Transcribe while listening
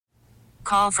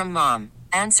Call from mom.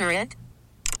 Answer it.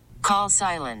 Call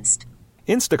silenced.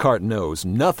 Instacart knows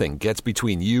nothing gets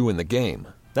between you and the game.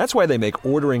 That's why they make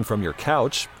ordering from your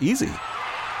couch easy.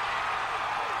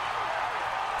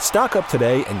 Stock up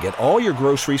today and get all your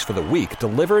groceries for the week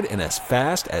delivered in as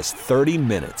fast as 30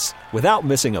 minutes without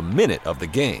missing a minute of the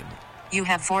game. You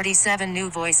have 47 new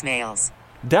voicemails.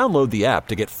 Download the app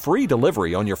to get free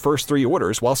delivery on your first 3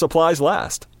 orders while supplies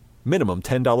last. Minimum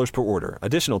 $10 per order.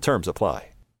 Additional terms apply.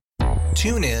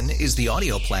 TuneIn is the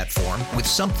audio platform with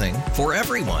something for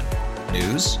everyone.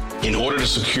 News. In order to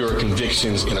secure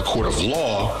convictions in a court of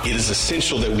law, it is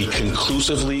essential that we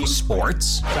conclusively.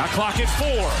 Sports. Shot clock at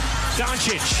 4.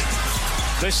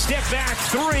 Doncic. The step back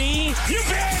 3. You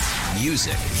bet.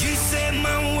 Music. You set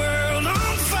my world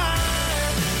on fire.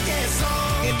 Yes,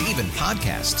 and even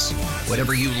podcasts.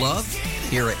 Whatever you love,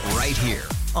 hear it right here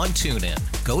on TuneIn.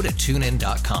 Go to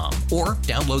TuneIn.com or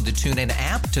download the TuneIn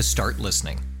app to start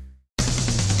listening.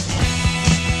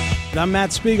 I'm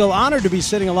Matt Spiegel, honored to be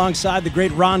sitting alongside the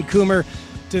great Ron Coomer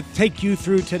to take you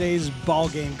through today's ball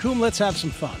game. Coom, let's have some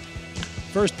fun.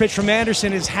 First pitch from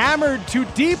Anderson is hammered to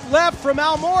deep left from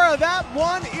Almora. That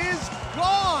one is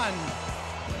gone.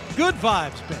 Good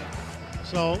vibes, Ben.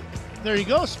 So there you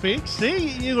go, Speak. See,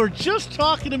 you were just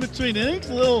talking in between innings,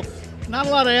 not a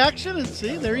lot of action, and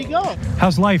see, there you go.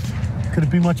 How's life? Could it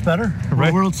be much better?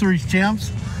 Right. We're World Series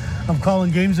champs. I'm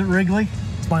calling games at Wrigley.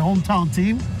 It's my hometown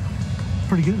team.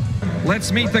 Pretty good.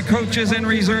 Let's meet the coaches and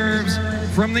reserves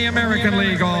from the American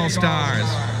League All-Stars.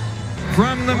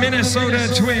 From the Minnesota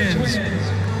Twins,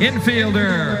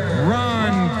 infielder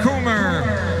Ron Coomer.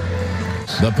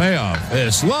 The payoff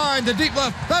is lined to deep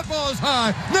left. That ball is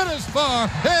high. Net is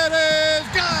far. It is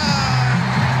gone.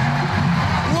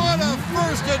 What a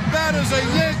first at bat as a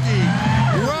Yankee.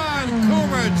 Ron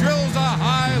Coomer drills a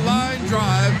high line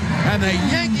drive, and the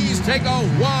Yankees take a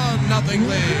 1-0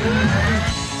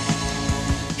 lead.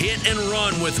 Hit and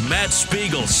Run with Matt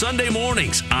Spiegel, Sunday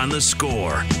mornings on The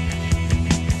Score.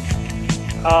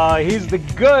 He's the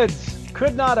goods.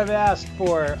 Could not have asked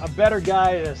for a better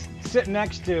guy to sit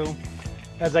next to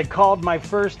as I called my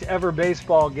first ever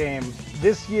baseball game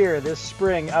this year, this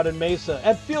spring, out in Mesa.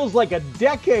 It feels like a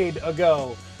decade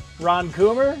ago, Ron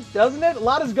Coomer, doesn't it? A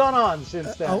lot has gone on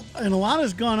since then. And a lot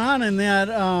has gone on in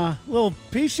that little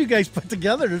piece you guys put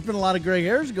together. There's been a lot of gray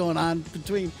hairs going on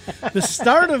between the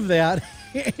start of that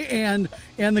and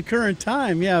the current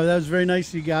time. Yeah, that was very nice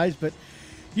of you guys, but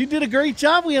you did a great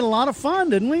job. We had a lot of fun,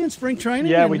 didn't we, in spring training?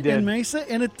 Yeah, we did. In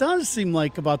Mesa, and it does seem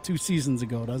like about 2 seasons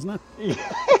ago, doesn't it?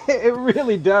 It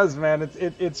really does, man.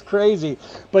 It's crazy.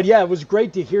 But yeah, it was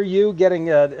great to hear you getting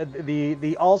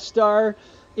the All-Star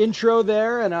intro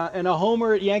there and a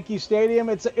homer at Yankee Stadium.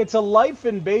 It's a life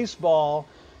in baseball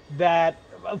that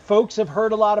folks have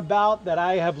heard a lot about, that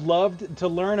I have loved to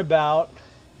learn about.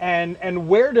 And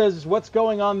where does what's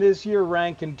going on this year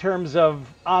rank in terms of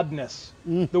oddness,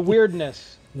 the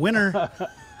weirdness? Winner by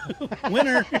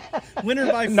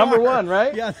far. Number one,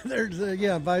 right? Yeah, there's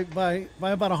by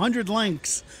about 100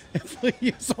 lengths. If we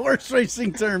use a horse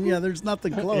racing term, yeah, there's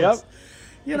nothing close. Yep.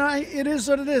 You know, it is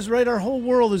what it is, right? Our whole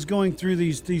world is going through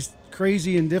these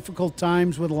crazy and difficult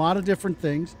times with a lot of different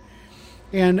things.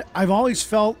 And I've always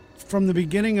felt from the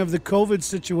beginning of the COVID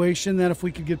situation that if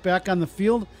we could get back on the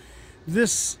field,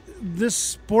 this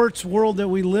sports world that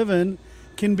we live in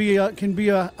can be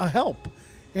a help.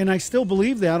 And I still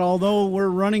believe that, although we're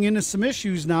running into some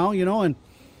issues now, and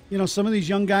some of these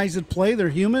young guys that play, they're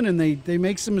human and they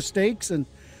make some mistakes. And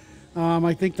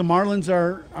I think the Marlins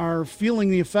are feeling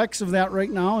the effects of that right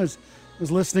now. As I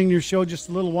was listening to your show just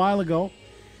a little while ago.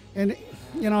 And,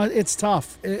 it's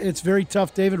tough. It's very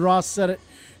tough. David Ross said it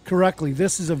correctly.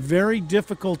 This is a very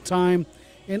difficult time,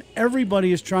 and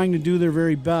everybody is trying to do their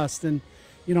very best. And,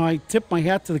 I tip my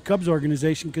hat to the Cubs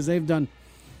organization because they've done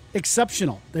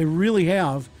exceptional. They really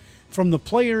have. From the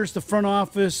players, the front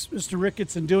office, Mr.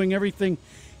 Ricketts, and doing everything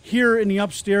here in the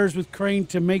upstairs with Crane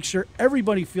to make sure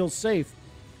everybody feels safe.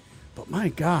 But my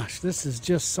gosh, this is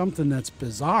just something that's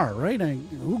bizarre, right?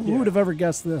 Who would have ever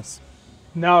guessed this?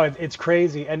 No, it's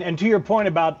crazy. And to your point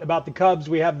about the Cubs,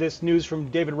 we have this news from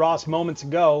David Ross moments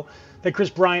ago that Chris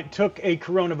Bryant took a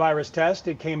coronavirus test.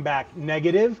 It came back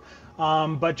negative.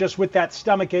 But just with that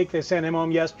stomach ache, they sent him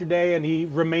home yesterday, and he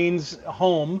remains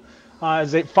home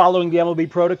following the MLB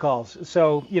protocols.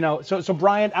 So, so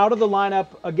Bryant out of the lineup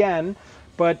again,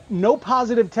 but no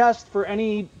positive test for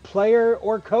any player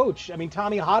or coach. I mean,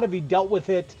 Tommy Hotovy dealt with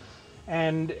it,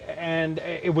 and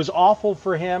it was awful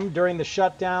for him during the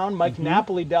shutdown. Mike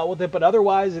Napoli dealt with it, but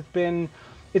otherwise it's been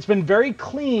very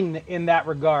clean in that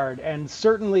regard, and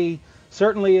certainly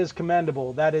is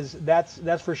commendable.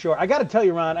 That's for sure. I got to tell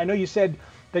you, Ron, I know you said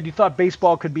that you thought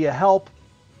baseball could be a help.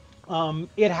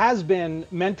 It has been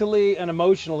mentally and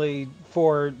emotionally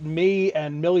for me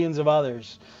and millions of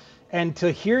others. And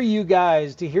to hear you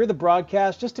guys, to hear the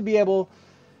broadcast, just to be able,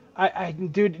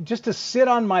 dude, just to sit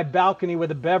on my balcony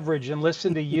with a beverage and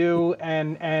listen to you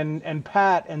and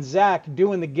Pat and Zach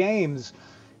doing the games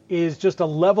is just a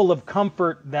level of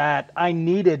comfort that I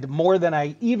needed more than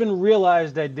I even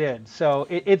realized I did. So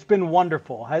it's been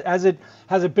wonderful. Has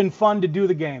it been fun to do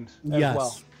the games as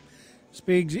well?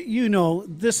 Speaks, you know,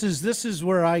 this is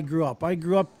where I grew up. I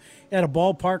grew up at a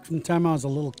ballpark from the time I was a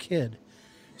little kid.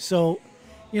 So,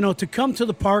 you know, to come to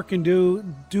the park and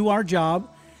do our job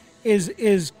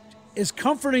is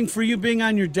comforting for you being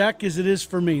on your deck as it is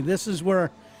for me. This is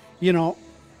where, you know,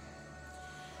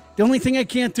 the only thing I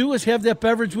can't do is have that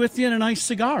beverage with you and a nice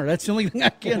cigar. That's the only thing I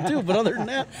can't do. But other than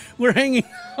that, we're hanging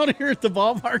out here at the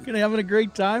ballpark and having a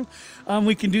great time.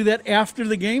 We can do that after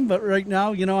the game. But right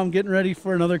now, you know, I'm getting ready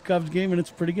for another Cubs game, and it's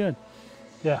pretty good.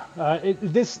 Yeah.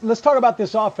 Let's talk about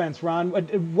this offense, Ron.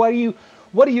 What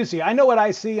do you see? I know what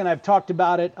I see, and I've talked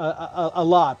about it a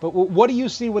lot. But what do you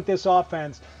see with this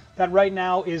offense that right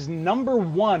now is number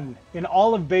one in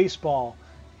all of baseball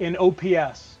in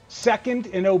OPS, second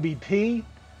in OBP?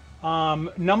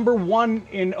 Number one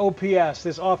in OPS,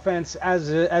 this offense as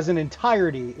an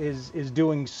entirety is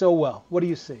doing so well. What do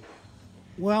you see?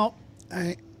 Well,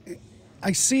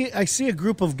 I see a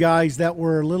group of guys that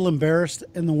were a little embarrassed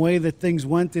in the way that things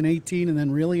went in 18 and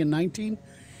then really in 19.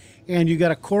 And you got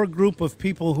a core group of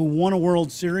people who won a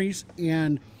World Series.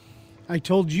 And I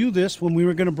told you this when we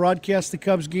were going to broadcast the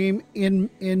Cubs game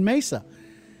in Mesa.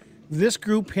 This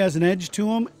group has an edge to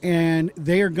them, and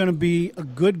they are going to be a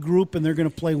good group, and they're going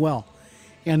to play well.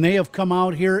 And they have come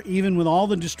out here, even with all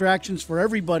the distractions for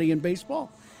everybody in baseball,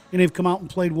 and they've come out and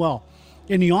played well.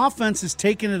 And the offense has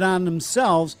taken it on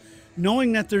themselves,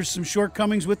 knowing that there's some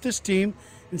shortcomings with this team,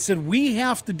 and said, we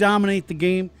have to dominate the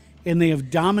game, and they have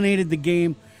dominated the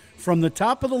game from the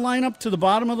top of the lineup to the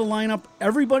bottom of the lineup.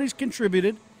 Everybody's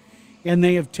contributed, and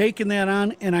they have taken that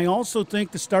on. And I also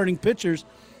think the starting pitchers,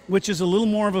 which is a little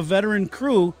more of a veteran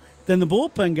crew than the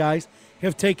bullpen guys,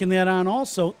 have taken that on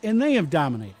also, and they have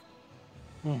dominated.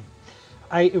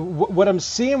 What I'm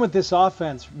seeing with this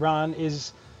offense, Ron,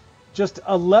 is just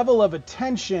a level of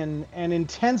attention and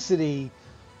intensity,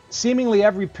 seemingly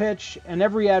every pitch and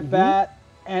every at-bat,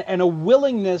 and a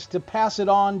willingness to pass it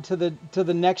on to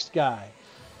the next guy.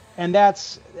 And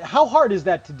that's, how hard is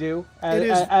that to do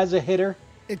as a hitter?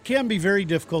 It can be very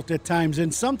difficult at times,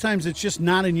 and sometimes it's just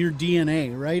not in your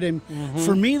DNA, right? And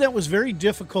for me, that was very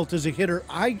difficult as a hitter.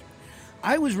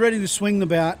 I was ready to swing the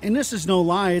bat, and this is no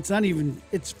lie. It's not even,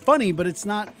 it's funny, but it's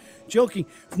not joking.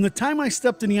 From the time I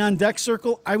stepped in the on-deck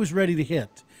circle, I was ready to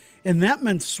hit, and that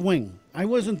meant swing. I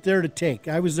wasn't there to take.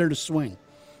 I was there to swing,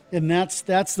 and that's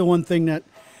the one thing that,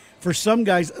 for some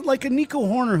guys, like a Nico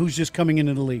Horner who's just coming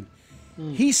into the league,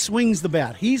 he swings the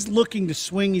bat. He's looking to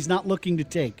swing. He's not looking to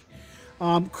take.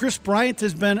 Chris Bryant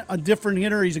has been a different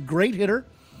hitter. He's a great hitter,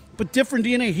 but different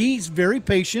DNA. He's very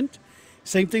patient.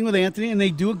 Same thing with Anthony, and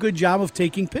they do a good job of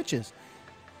taking pitches.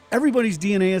 Everybody's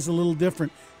DNA is a little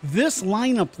different. This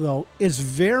lineup, though, is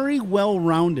very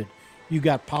well-rounded. You've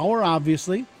got power,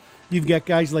 obviously. You've got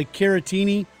guys like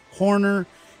Caratini, Horner,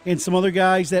 and some other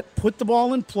guys that put the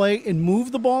ball in play and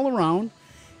move the ball around.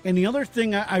 And the other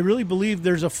thing, I really believe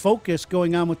there's a focus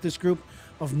going on with this group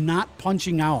of not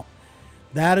punching out.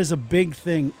 That is a big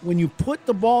thing. When you put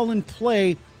the ball in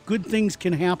play, good things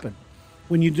can happen.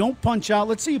 When you don't punch out,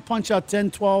 let's say you punch out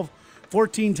 10, 12,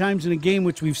 14 times in a game,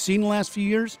 which we've seen the last few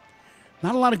years,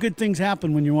 not a lot of good things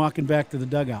happen when you're walking back to the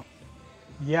dugout.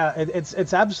 Yeah,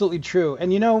 it's absolutely true.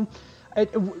 And, you know,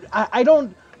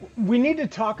 we need to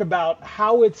talk about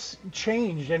how it's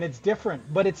changed and it's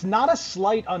different, but it's not a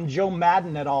slight on Joe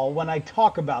Maddon at all when I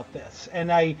talk about this.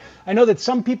 And I know that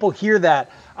some people hear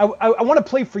that. I want to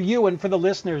play for you and for the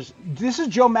listeners. This is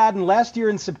Joe Maddon last year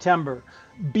in September,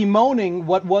 bemoaning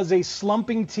what was a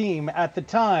slumping team at the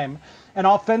time. And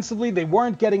offensively, they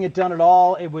weren't getting it done at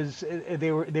all. It was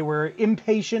they were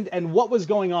impatient. And what was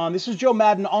going on? This is Joe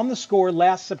Maddon on The Score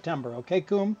last September. Okay,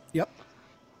 Coom? Yep.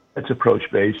 It's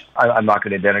approach-based. I'm not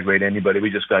going to denigrate anybody. We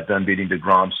just got done beating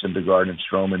DeGrom, Syndergaard, and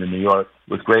Stroman in New York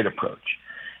with great approach.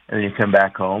 And then you come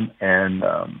back home, and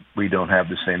we don't have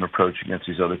the same approach against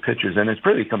these other pitchers. And it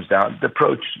really comes down the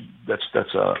approach.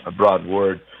 That's a broad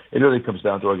word. It really comes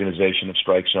down to organization of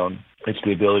strike zone. It's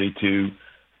the ability to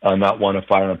not want to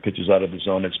fire on pitches out of the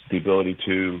zone. It's the ability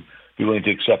to be willing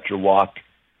to accept your walk.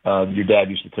 Your dad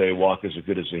used to tell you walk is as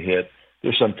good as a hit.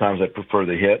 There's sometimes I prefer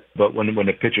the hit, but when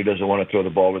the pitcher doesn't want to throw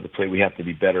the ball over the plate, we have to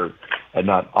be better at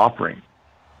not offering.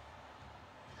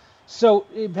 So,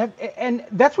 and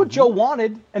that's what Joe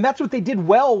wanted, and that's what they did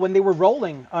well when they were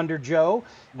rolling under Joe.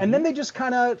 And then they just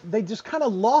kind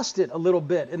of lost it a little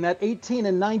bit in that 18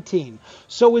 and 19.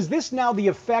 So is this now the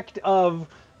effect of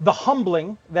the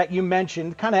humbling that you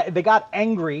mentioned? They got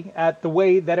angry at the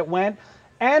way that it went,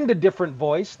 and a different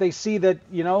voice. They see that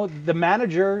the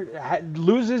manager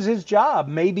loses his job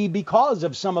maybe because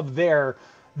of some of their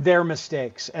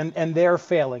mistakes and their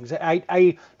failings.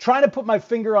 I try to put my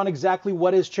finger on exactly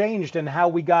what has changed and how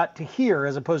we got to here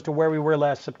as opposed to where we were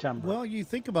last September. Well, you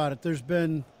think about it. There's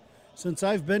been, since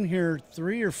I've been here,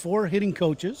 3 or 4 hitting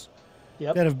coaches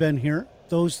that have been here.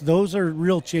 Those are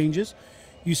real changes.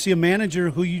 You see a manager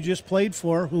who you just played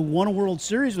for, who won a World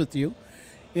Series with you,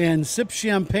 and sipped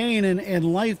champagne and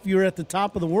life, you're at the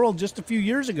top of the world just a few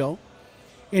years ago,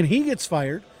 and he gets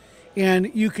fired.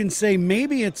 And you can say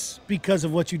maybe it's because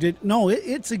of what you did. No,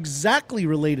 it's exactly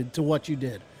related to what you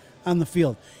did on the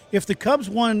field. If the Cubs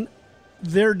won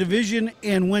their division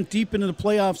and went deep into the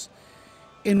playoffs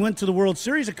and went to the World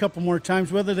Series a couple more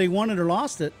times, whether they won it or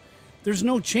lost it, there's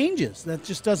no changes. That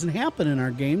just doesn't happen in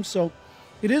our game. So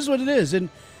it is what it is. And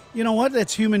you know what?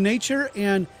 That's human nature.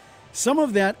 And some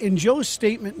of that, in Joe's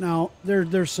statement now,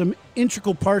 there's some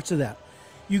integral parts of that.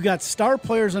 You got star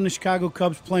players on the Chicago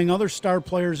Cubs playing other star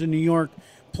players in New York,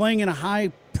 playing in a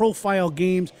high-profile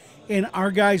games, and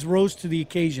our guys rose to the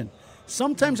occasion.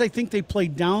 Sometimes I think they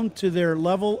played down to their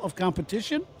level of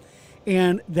competition,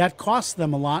 and that costs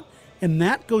them a lot. And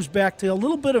that goes back to a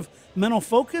little bit of mental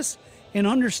focus and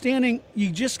understanding you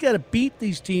just got to beat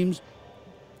these teams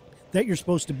that you're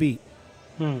supposed to beat.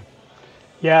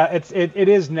 Yeah, it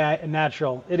is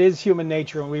natural. It is human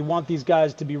nature, and we want these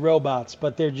guys to be robots,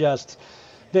 but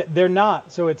they're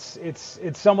not. So it's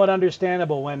somewhat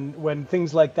understandable when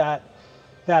things like that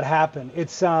happen.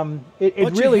 It's but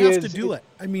really you have is to do it.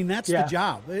 I mean, that's the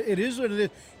job. It is what it is.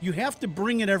 You have to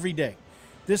bring it every day.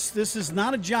 This is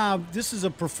not a job. This is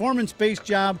a performance-based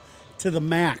job to the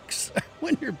max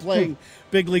when you're playing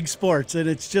big league sports, and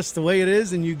it's just the way it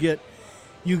is. And you get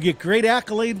great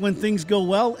accolade when things go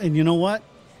well, and you know what?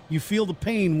 You feel the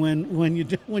pain when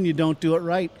you don't do it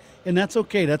right, and that's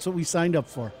okay. That's what we signed up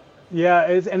for. Yeah,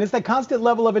 it's that constant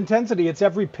level of intensity. It's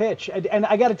every pitch. And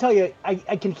I got to tell you, I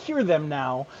can hear them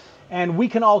now, and we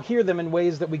can all hear them in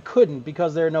ways that we couldn't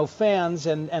because there are no fans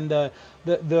and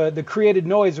the created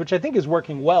noise, which I think is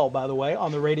working well, by the way,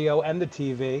 on the radio and the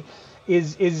TV,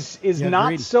 is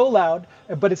not so loud,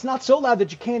 but it's not so loud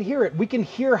that you can't hear it. We can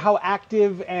hear how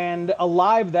active and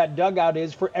alive that dugout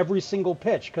is for every single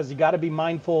pitch because you got to be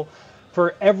mindful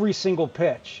for every single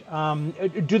pitch.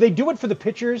 Do they do it for the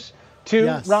pitchers too,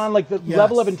 yes. Ron, like the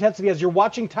level of intensity as you're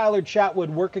watching Tyler Chatwood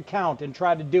work a count and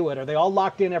try to do it? Are they all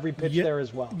locked in every pitch there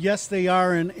as well? Yes, they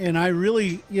are. And I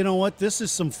really, you know what, this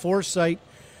is some foresight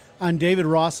on David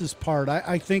Ross's part.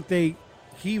 I think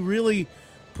he really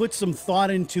put some thought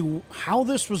into how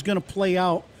this was going to play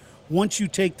out once you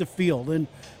take the field. And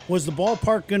was the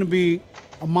ballpark going to be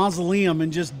a mausoleum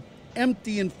and just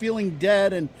empty and feeling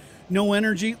dead and no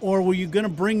energy, or were you going to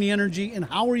bring the energy, and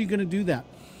how are you going to do that?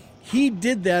 He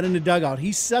did that in the dugout.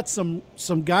 He set some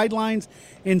guidelines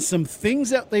and some things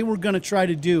that they were going to try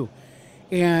to do.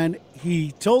 And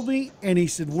he told me, and he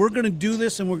said, we're going to do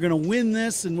this, and we're going to win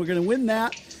this, and we're going to win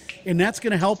that, and that's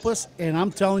going to help us. And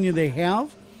I'm telling you, they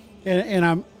have. And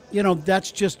I'm,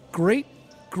 that's just great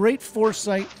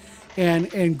foresight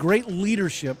and great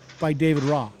leadership by David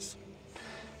Ross.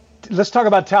 Let's talk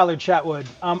about Tyler Chatwood.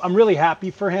 I'm really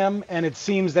happy for him, and it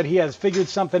seems that he has figured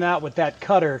something out with that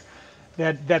cutter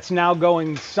that's now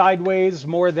going sideways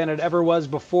more than it ever was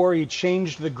before. He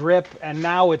changed the grip, and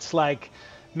now it's like,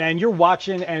 man, you're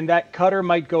watching, and that cutter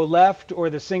might go left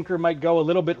or the sinker might go a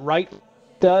little bit right.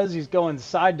 He's going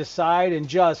side to side and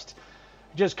just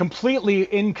completely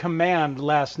in command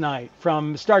last night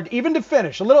from start even to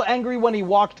finish. A little angry when he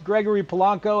walked Gregory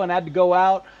Polanco and had to go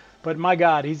out, but my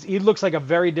God, he looks like a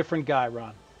very different guy,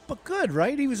 Ron. But good,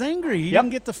 right? He was angry. He didn't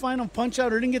get the final punch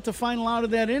out or didn't get the final out of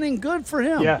that inning. Good for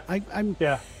him.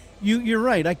 Yeah. You're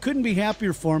right. I couldn't be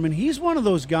happier for him. And he's one of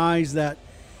those guys that,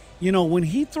 when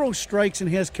he throws strikes and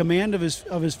has command of his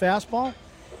fastball,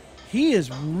 he is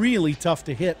really tough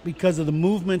to hit because of the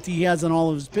movement he has on all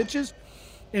of his pitches.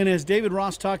 And as David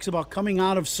Ross talks about coming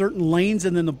out of certain lanes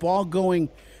and then the ball going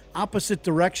opposite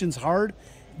directions hard,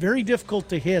 very difficult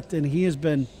to hit. And he has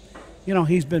been,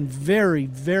 he's been very,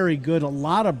 very good. A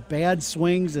lot of bad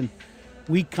swings and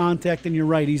weak contact. And you're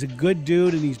right, he's a good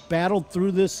dude, and he's battled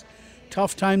through this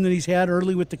tough time that he's had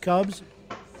early with the Cubs.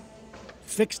 He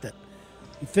fixed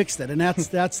it. And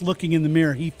that's looking in the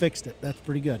mirror. He fixed it. That's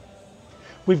pretty good.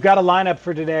 We've got a lineup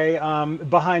for today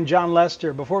behind John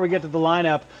Lester. Before we get to the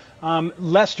lineup,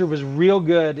 Lester was real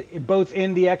good, both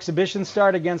in the exhibition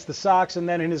start against the Sox and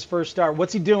then in his first start.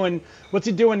 What's he doing? What's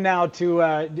he doing now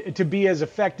to be as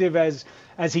effective as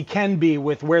he can be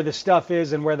with where the stuff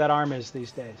is and where that arm is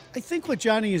these days? I think what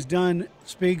Johnny has done,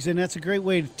 Spigs, and that's a great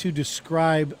way to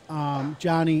describe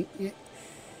Johnny.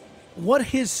 What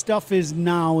his stuff is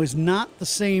now is not the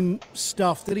same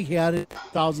stuff that he had in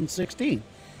 2016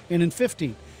 and in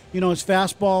 15. You know, his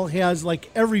fastball has, like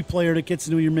every player that gets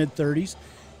into your mid-30s,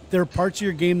 there are parts of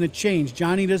your game that change.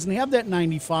 Johnny doesn't have that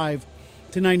 95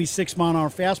 to 96 mile-an-hour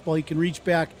fastball. He can reach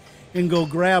back and go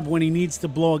grab when he needs to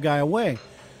blow a guy away.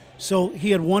 So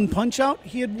he had one punch-out.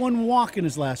 He had one walk in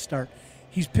his last start.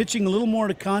 He's pitching a little more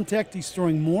to contact. He's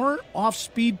throwing more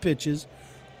off-speed pitches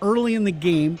early in the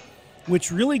game,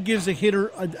 which really gives a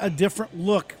hitter a different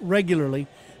look regularly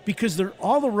because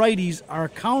all the righties are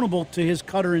accountable to his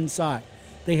cutter inside.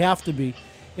 They have to be.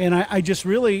 And I just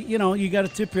really, you got to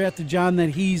tip your hat to John that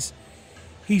he's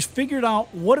figured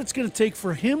out what it's going to take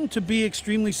for him to be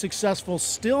extremely successful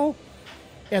still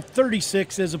at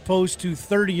 36 as opposed to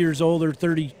 30 years old or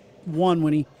 31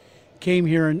 when he came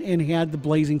here and had the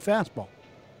blazing fastball.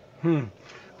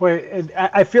 Boy,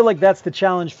 I feel like that's the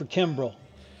challenge for Kimbrel,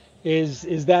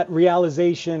 is that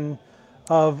realization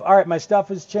of, all right, my stuff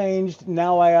has changed.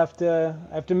 Now I have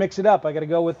to mix it up. I got to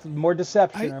go with more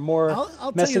deception or more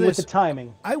I'll messing with the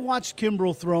timing. I watched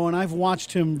Kimbrel throw, and I've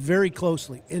watched him very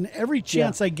closely. And every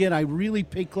chance I get, I really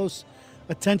pay close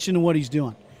attention to what he's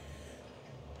doing.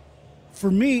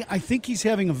 For me, I think he's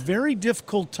having a very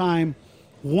difficult time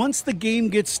once the game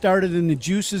gets started and the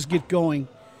juices get going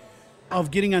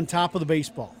of getting on top of the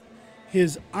baseball.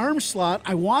 His arm slot,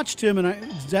 I watched him,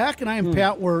 and Zach and I and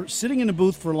Pat were sitting in the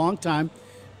booth for a long time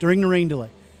during the rain delay.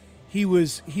 He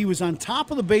was on top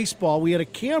of the baseball. We had a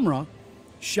camera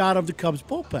shot of the Cubs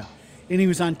bullpen, and he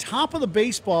was on top of the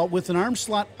baseball with an arm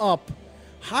slot up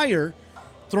higher,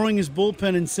 throwing his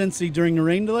bullpen in Cincy during the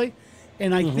rain delay.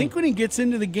 And I think when he gets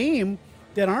into the game,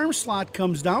 that arm slot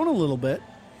comes down a little bit,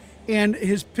 and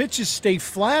his pitches stay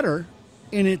flatter,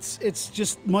 and it's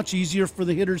just much easier for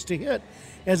the hitters to hit,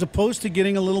 as opposed to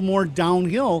getting a little more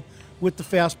downhill with the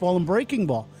fastball and breaking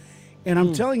ball. And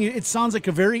I'm telling you, it sounds like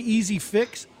a very easy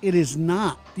fix. It is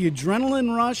not. The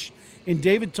adrenaline rush, and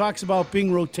David talks about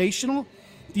being rotational,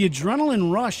 the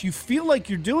adrenaline rush, you feel like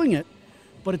you're doing it,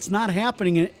 but it's not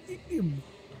happening.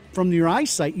 From your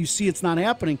eyesight, you see it's not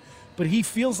happening, but he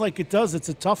feels like it does. It's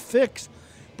a tough fix.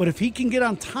 But if he can get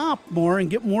on top more and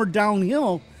get more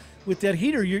downhill with that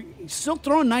heater, you're still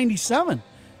throwing 97.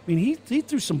 I mean, he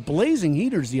threw some blazing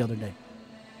heaters the other day.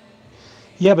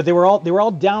 Yeah, but they were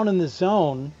all down in the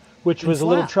zone, which was a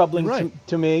little troubling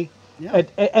to me. Yeah.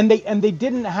 And they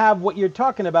didn't have what you're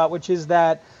talking about, which is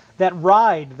that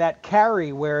ride, that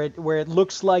carry where it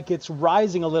looks like it's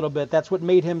rising a little bit. That's what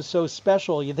made him so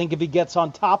special. You think if he gets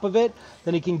on top of it,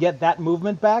 then he can get that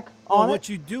movement back on it? What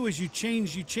you do is you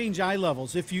change eye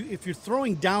levels. If you're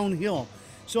throwing downhill,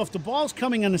 so if the ball's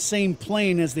coming on the same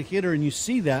plane as the hitter and you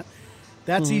see that,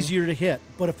 that's easier to hit.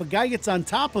 But if a guy gets on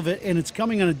top of it and it's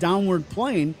coming on a downward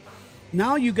plane,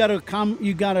 now you got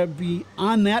to be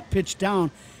on that pitch down.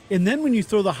 And then when you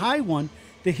throw the high one,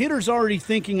 the hitter's already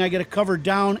thinking I got to cover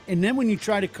down. And then when you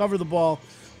try to cover the ball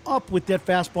up with that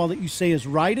fastball that you say is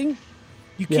riding,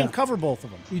 you can't cover both of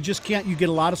them. You just can't. You get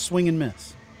a lot of swing and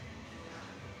miss.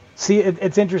 See,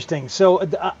 it's interesting. So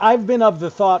I've been of the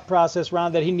thought process,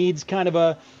 Ron, that he needs kind of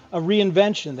a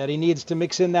reinvention, that he needs to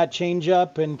mix in that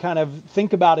changeup and kind of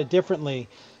think about it differently.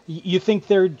 You think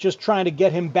they're just trying to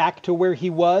get him back to where he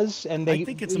was, and I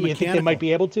think it's you think they might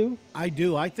be able to? I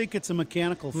do. I think it's a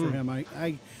mechanical for him.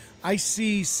 I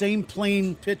see same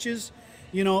plane pitches,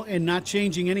 and not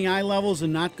changing any eye levels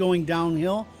and not going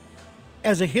downhill.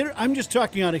 As a hitter, I'm just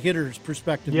talking out of hitter's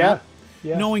perspective. Not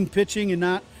knowing pitching and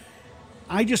not.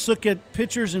 I just look at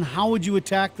pitchers and how would you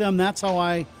attack them. That's how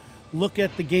I look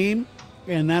at the game,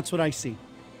 and that's what I see.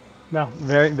 No,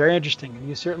 very, very interesting.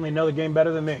 You certainly know the game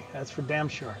better than me. That's for damn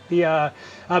sure. Here's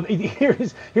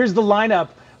the lineup.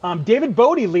 David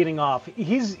Bote leading off.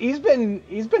 He's been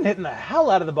hitting the hell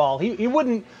out of the ball. He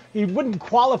wouldn't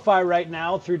qualify right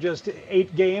now through just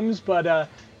 8 games, but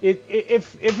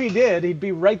if he did, he'd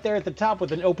be right there at the top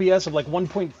with an OPS of like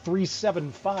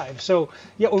 1.375. So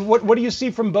yeah, what do you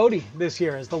see from Bote this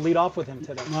year as the lead off with him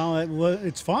today? Well,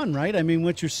 it's fun, right? I mean,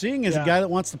 what you're seeing is a guy that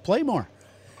wants to play more.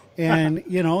 And,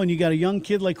 and you got a young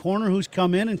kid like Horner who's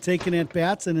come in and taken at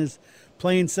bats and is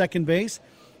playing second base.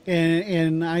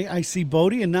 And I see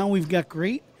Bote, and now we've got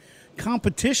great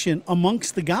competition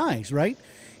amongst the guys, right?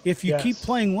 If you keep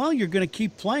playing well, you're going to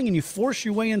keep playing, and you force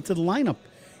your way into the lineup.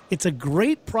 It's a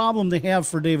great problem to have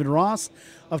for David Ross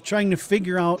of trying to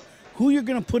figure out who you're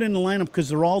going to put in the lineup because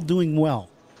they're all doing well.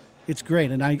 It's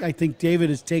great, and I think David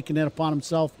has taken it upon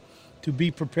himself to be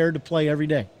prepared to play every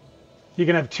day. You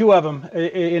can have two of them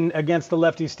in against the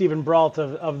lefty Stephen Brault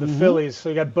of the Phillies. So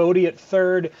you got Bodie at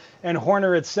third and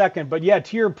Horner at second. But yeah,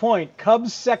 to your point,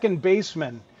 Cubs second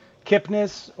baseman,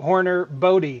 Kipnis, Horner,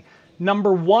 Bodie,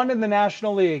 number 1 in the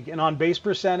National League in on-base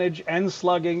percentage and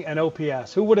slugging and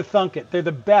OPS. Who would have thunk it? They're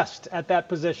the best at that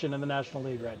position in the National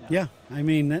League right now. Yeah, I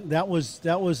mean that was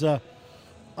a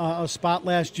spot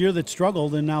last year that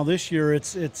struggled, and now this year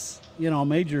it's a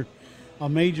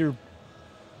major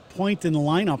point in the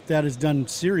lineup that has done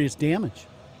serious damage.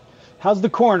 How's the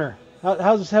corner?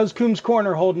 How's Coombs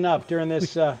Corner holding up during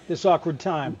this this awkward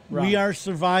time, Ron? We are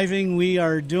surviving. We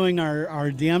are doing our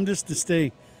damnedest to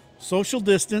stay social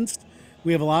distanced.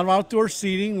 We have a lot of outdoor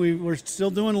seating. We're still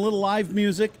doing a little live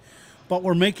music, but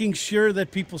we're making sure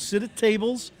that people sit at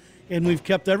tables, and we've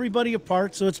kept everybody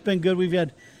apart, so it's been good. We've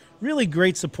had really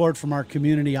great support from our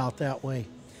community out that way.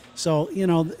 So,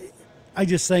 I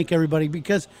just thank everybody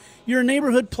because you're a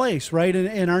neighborhood place, right?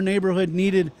 And our neighborhood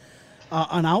needed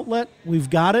an outlet. We've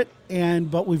got it,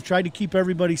 but we've tried to keep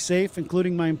everybody safe,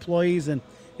 including my employees, and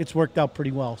it's worked out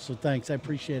pretty well. So thanks. I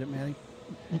appreciate it, Manny.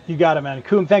 You got it, man.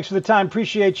 Coom, thanks for the time.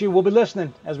 Appreciate you. We'll be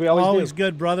listening, as we always do. Always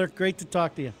good, brother. Great to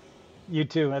talk to you. You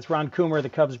too. That's Ron Coomer, the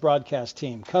Cubs broadcast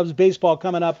team. Cubs baseball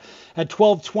coming up at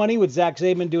 12:20 with Zach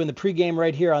Zaidman doing the pregame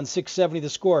right here on 670 The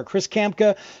Score. Chris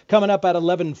Kamka coming up at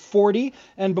 11:40.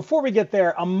 And before we get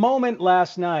there, a moment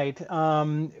last night,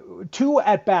 2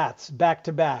 at-bats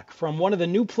back-to-back from one of the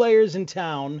new players in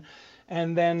town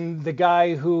and then the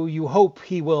guy who you hope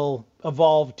he will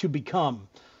evolve to become.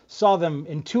 Saw them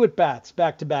in 2 at-bats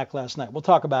back-to-back last night. We'll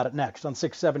talk about it next on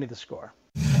 670 The Score.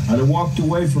 I'd have walked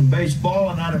away from baseball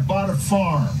and I'd have bought a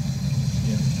farm.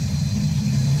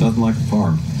 Nothing like a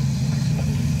farm.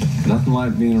 Nothing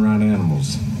like being around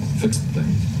animals, fixing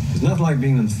things. There's nothing like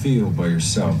being in the field by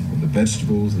yourself with the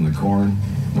vegetables and the corn,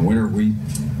 the winter wheat,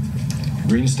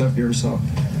 green stuff you ever saw.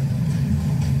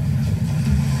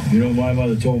 You know, my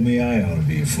mother told me I ought to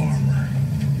be a farmer.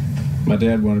 My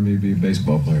dad wanted me to be a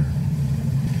baseball player.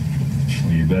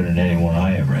 Well, you're better than anyone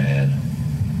I ever had.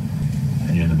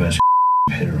 And you're the best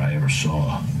hitter I ever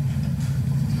saw.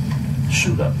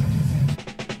 Suit up.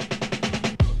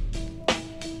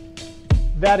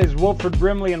 That is Wilford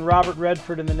Brimley and Robert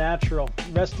Redford in The Natural.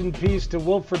 Rest in peace to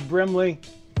Wilford Brimley,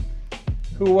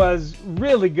 who was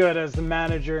really good as the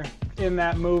manager in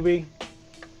that movie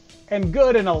and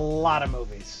good in a lot of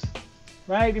movies,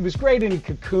 right? He was great in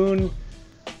Cocoon.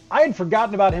 I had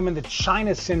forgotten about him in The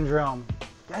China Syndrome.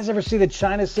 You guys ever see The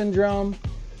China Syndrome?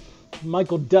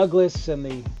 Michael Douglas and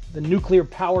the nuclear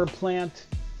power plant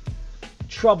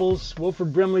troubles.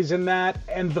 Wilford Brimley's in that.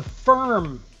 And The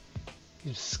Firm.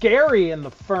 He's scary in The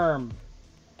Firm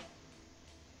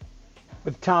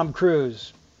with Tom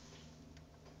Cruise.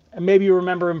 And maybe you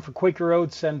remember him for Quaker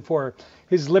Oats and for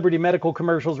his Liberty Medical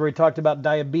commercials where he talked about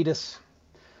diabetes.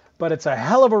 But it's a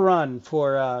hell of a run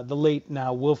for the late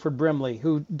now Wilford Brimley,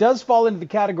 who does fall into the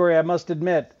category, I must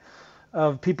admit,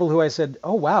 of people who I said,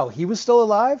 oh, wow, he was still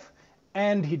alive?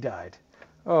 And he died.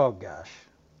 Oh, gosh.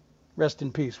 Rest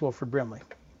in peace, Wilford Brimley.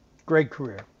 Great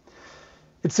career.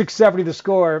 It's 670 The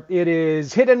Score. It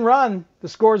is Hit and Run, The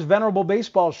Score's venerable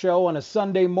baseball show on a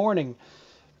Sunday morning.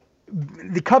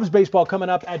 The Cubs baseball coming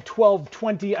up at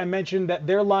 12:20. I mentioned that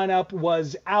their lineup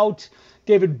was out.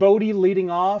 David Bodie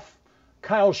leading off.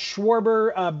 Kyle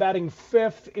Schwarber batting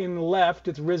 5th in left.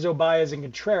 It's Rizzo, Baez, and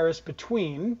Contreras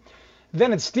between.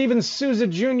 Then it's Steven Souza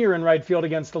Jr. in right field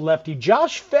against the lefty.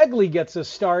 Josh Phegley gets a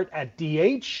start at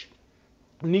DH.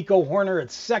 Nico Horner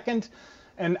at second.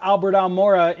 And Albert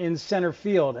Almora in center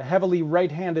field. A heavily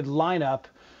right-handed lineup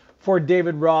for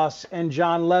David Ross and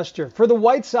John Lester. For the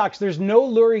White Sox, there's no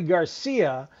Lurie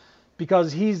Garcia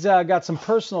because he's got some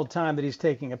personal time that he's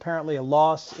taking. Apparently a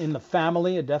loss in the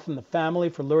family, a death in the family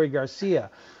for Lurie Garcia.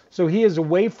 So he is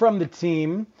away from the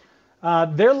team.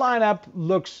 Their lineup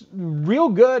looks real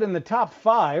good in the top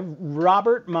 5.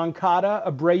 Robert, Moncada,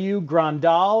 Abreu,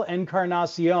 Grandal,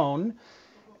 Encarnacion,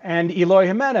 and Eloy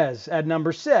Jimenez at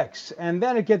number 6. And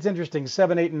then it gets interesting,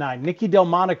 7, 8, and 9. Nicky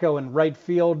Delmonico in right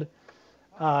field.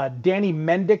 Danny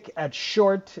Mendick at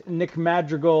short. Nick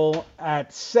Madrigal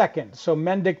at second. So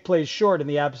Mendick plays short in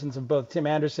the absence of both Tim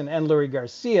Anderson and Lurie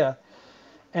Garcia.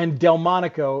 And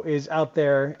Delmonico is out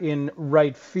there in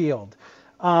right field.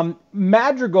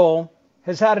 Madrigal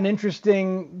has had an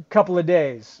interesting couple of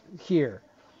days here.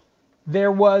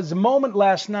 There was a moment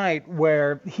last night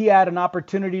where he had an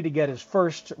opportunity to get his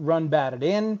first run batted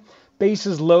in,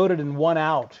 bases loaded and 1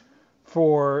 out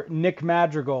for Nick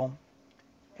Madrigal.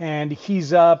 and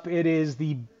he's up. It is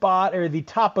the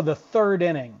top of the third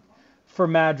inning for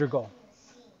Madrigal.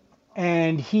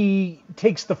 And he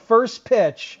takes the first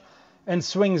pitch and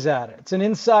swings at it. It's an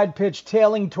inside pitch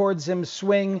tailing towards him,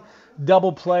 swing,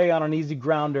 double play on an easy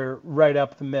grounder right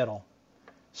up the middle.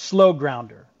 Slow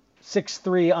grounder,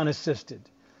 6-3 unassisted.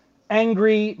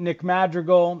 Angry Nick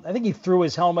Madrigal. I think he threw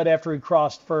his helmet after he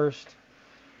crossed first.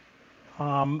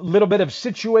 Little bit of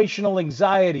situational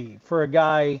anxiety for a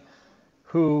guy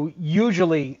who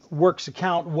usually works a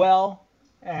count well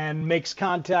and makes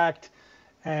contact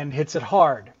and hits it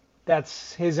hard.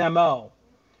 That's his MO.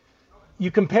 You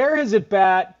compare his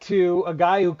at-bat to a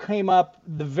guy who came up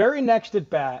the very next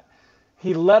at-bat.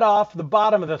 He led off the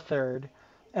bottom of the third,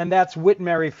 and that's Whit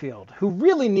Merrifield, who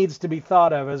really needs to be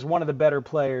thought of as one of the better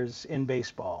players in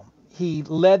baseball. He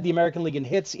led the American League in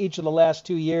hits each of the last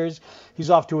 2 years. He's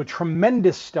off to a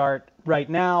tremendous start right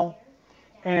now.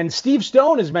 And Steve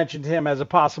Stone has mentioned him as a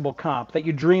possible comp, that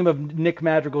you dream of Nick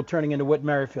Madrigal turning into Whit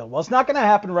Merrifield. Well, it's not going to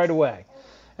happen right away,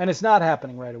 and it's not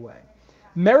happening right away.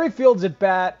 Merrifield's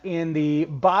at-bat in the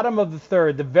bottom of the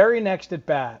third, the very next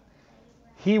at-bat,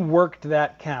 he worked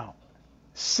that count.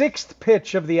 Sixth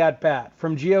pitch of the at-bat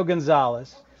from Gio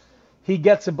Gonzalez. He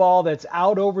gets a ball that's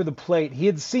out over the plate. He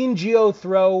had seen Gio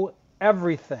throw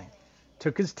everything.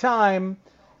 Took his time,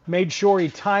 made sure he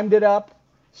timed it up,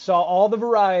 saw all the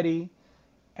variety,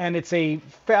 and it's a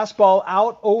fastball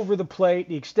out over the plate.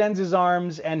 He extends his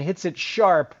arms and hits it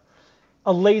sharp,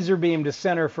 a laser beam to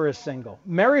center for a single.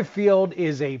 Merrifield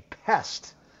is a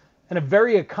pest and a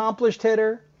very accomplished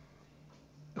hitter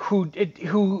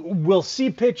who will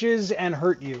see pitches and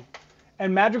hurt you.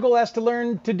 And Madrigal has to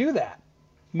learn to do that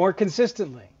more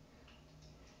consistently.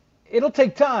 It'll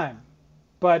take time,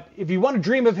 but if you want to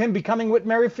dream of him becoming Whit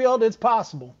Merrifield, it's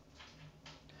possible.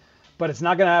 But it's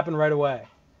not going to happen right away.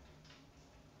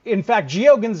 In fact,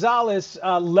 Gio Gonzalez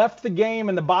left the game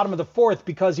in the bottom of the fourth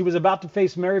because he was about to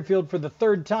face Merrifield for the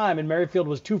third time, and Merrifield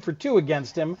was 2 for 2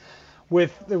 against him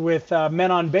with men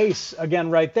on base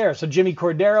again right there. So Jimmy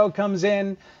Cordero comes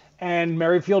in, and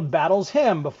Merrifield battles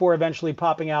him before eventually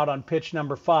popping out on pitch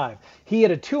number 5. He hit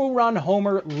a 2-run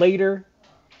homer later.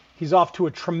 He's off to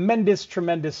a tremendous,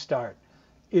 tremendous start,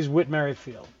 is Whit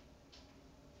Merrifield.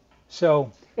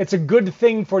 So it's a good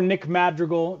thing for Nick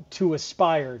Madrigal to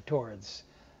aspire towards.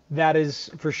 That is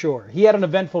for sure. He had an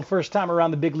eventful first time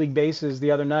around the big league bases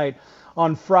the other night.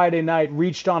 On Friday night,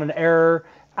 reached on an error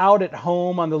out at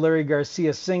home on the Larry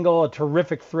Garcia single, a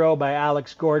terrific throw by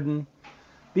Alex Gordon.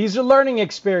 These are learning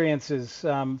experiences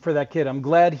for that kid. I'm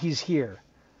glad he's here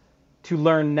to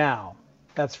learn now.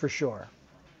 That's for sure.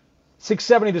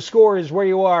 670 The Score is where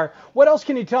you are. What else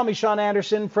can you tell me, Sean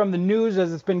Anderson, from the news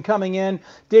as it's been coming in?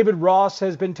 David Ross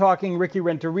has been talking. Ricky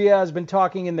Renteria has been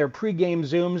talking in their pregame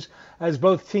Zooms as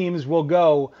both teams will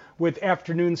go with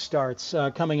afternoon starts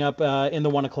coming up in the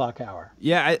 1 o'clock hour.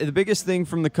 Yeah, the biggest thing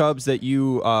from the Cubs that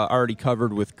you already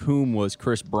covered with Coombe was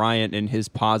Chris Bryant and his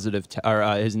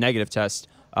his negative test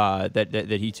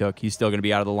that he took. He's still going to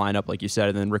be out of the lineup, like you said,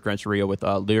 and then Rick Renteria with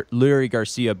Larry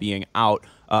Garcia being out.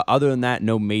 Other than that,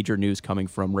 no major news coming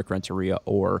from Rick Renteria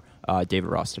or David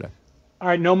Ross today. All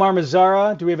right, Nomar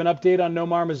Mazara. Do we have an update on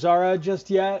Nomar Mazara just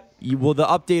yet? Well, the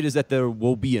update is that there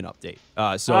will be an update.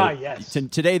 Yes.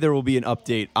 Today there will be an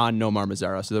update on Nomar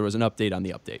Mazara. So there was an update on the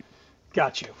update.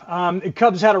 Got you. The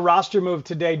Cubs had a roster move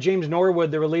today. James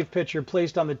Norwood, the relief pitcher,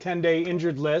 placed on the 10-day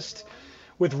injured list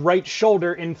with right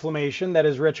shoulder inflammation that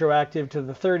is retroactive to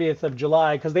the 30th of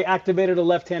July because they activated a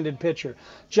left-handed pitcher.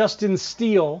 Justin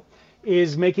Steele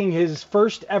is making his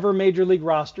first ever major league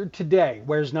roster today.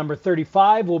 Wears number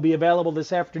 35, will be available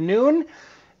this afternoon.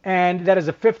 And that is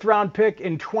a 5th-round pick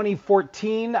in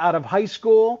 2014 out of high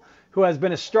school who has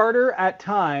been a starter at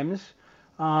times.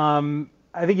 I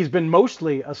think he's been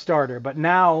mostly a starter, but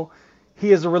now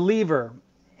he is a reliever.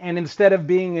 And instead of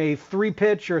being a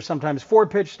 3-pitch or sometimes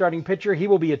 4-pitch starting pitcher, he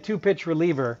will be a 2-pitch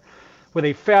reliever with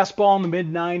a fastball in the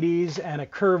mid-90s and a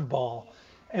curveball.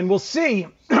 And we'll see.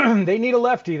 They need a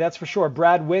lefty, that's for sure.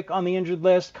 Brad Wick on the injured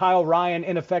list. Kyle Ryan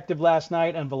ineffective last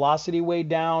night and velocity way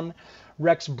down.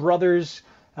 Rex Brothers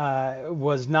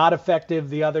was not effective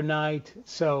the other night.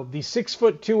 So the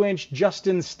 6'2"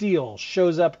 Justin Steele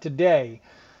shows up today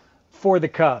for the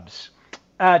Cubs.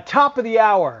 Top of the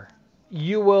hour,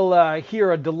 you will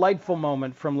hear a delightful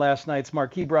moment from last night's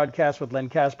marquee broadcast with Len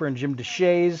Casper and Jim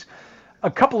DeShays.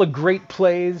 A couple of great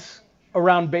plays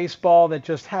around baseball that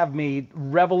just have me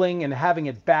reveling and having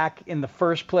it back in the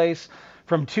first place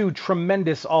from two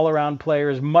tremendous all-around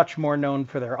players, much more known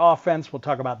for their offense. We'll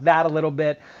talk about that a little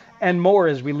bit. and more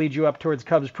as we lead you up towards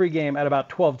Cubs pregame at about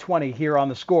 12:20 here on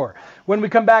The Score. When we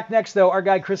come back next, though, our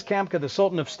guy Chris Kamka, the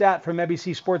Sultan of Stat from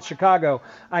NBC Sports Chicago,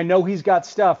 I know he's got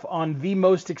stuff on the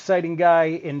most exciting guy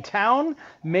in town,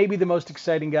 maybe the most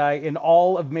exciting guy in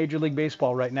all of Major League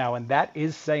Baseball right now, and that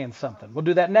is saying something. We'll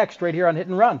do that next right here on Hit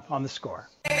and Run on The Score.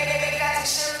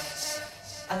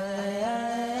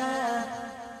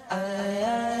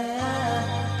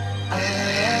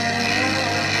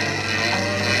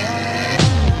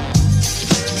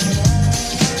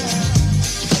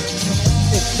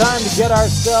 Time to get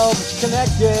ourselves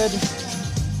connected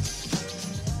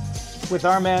with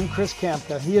our man Chris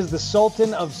Kamka. He is the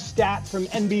Sultan of Stat from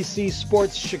NBC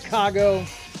Sports Chicago,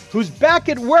 who's back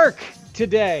at work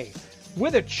today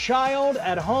with a child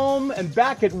at home and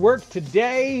back at work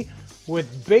today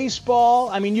with baseball.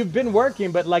 I mean, you've been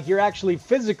working, but like you're actually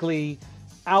physically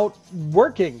out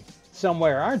working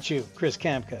somewhere, aren't you, Chris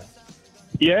Kamka?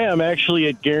 Yeah, I'm actually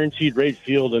at Guaranteed Rate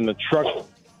Field in the truck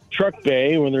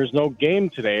bay when there's no game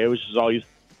today, which is always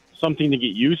something to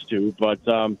get used to. But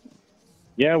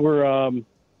yeah,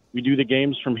 we do the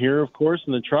games from here, of course,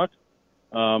 in the truck.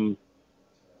 So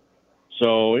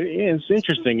it's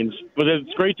interesting, but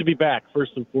it's great to be back.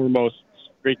 First and foremost, it's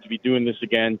great to be doing this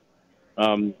again.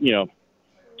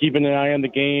 Keeping an eye on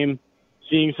the game,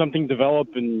 seeing something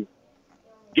develop, and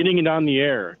getting it on the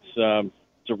air. It's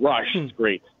a rush. It's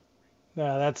great.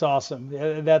 Yeah, that's awesome.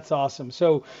 That's awesome.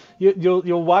 So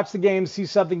you'll watch the game, see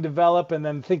something develop, and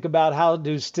then think about how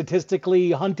to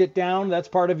statistically hunt it down. That's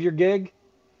part of your gig?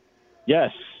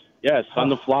 Yes, on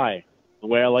the fly, the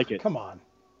way I like it. Come on,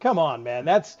 man.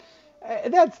 That's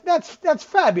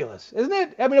fabulous, isn't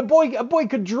it? I mean, a boy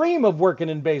could dream of working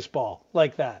in baseball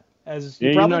like that. As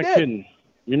you probably did.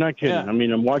 You're not kidding. Yeah. I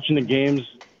mean, I'm watching the games,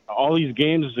 all these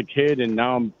games as a kid, and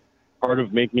now I'm part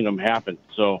of making them happen.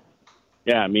 So.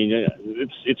 Yeah, I mean,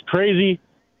 it's crazy.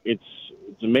 It's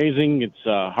amazing. It's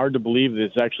hard to believe that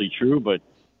it's actually true, but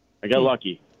I got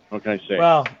lucky. What can I say?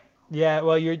 Well,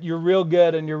 you're real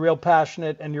good, and you're real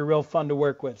passionate, and you're real fun to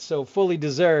work with. So fully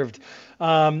deserved.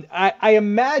 I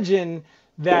imagine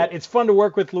that it's fun to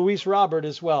work with Luis Robert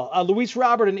as well. Luis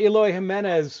Robert and Eloy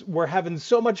Jimenez were having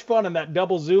so much fun in that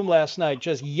double Zoom last night,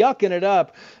 just yucking it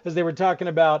up as they were talking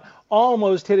about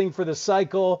almost hitting for the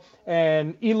cycle.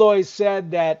 And Eloy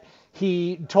said that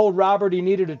he told Robert he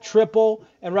needed a triple,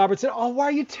 and Robert said, "Oh, why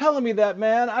are you telling me that,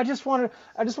 man? I just wanted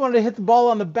to hit the ball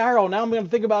on the barrel. Now I'm going to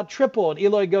think about triple." And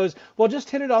Eloy goes, "Well, just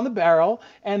hit it on the barrel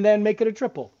and then make it a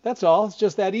triple. That's all. It's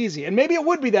just that easy." And maybe it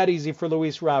would be that easy for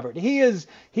Luis Robert. He is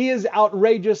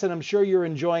outrageous, and I'm sure you're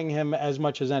enjoying him as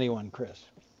much as anyone, Chris.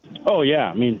 Oh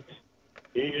yeah, I mean,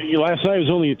 last night was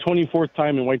only the 24th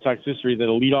time in White Sox history that a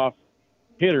leadoff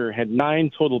hitter had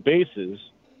 9 total bases,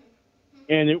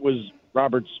 and it was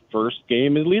Robert's first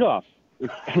game as leadoff.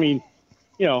 I mean,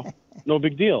 no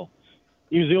big deal.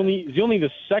 He's only the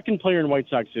second player in White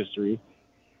Sox history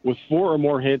with 4 or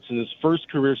more hits in his first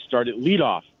career start at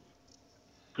leadoff.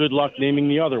 Good luck naming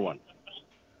the other one.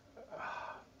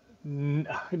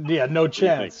 Yeah, no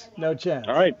chance. No chance.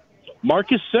 All right,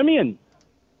 Marcus Semien.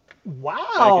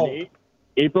 Wow.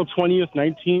 April 20th,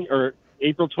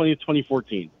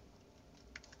 2014.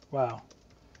 Wow.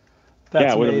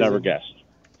 I would have never guessed.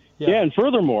 Yeah, and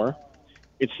furthermore,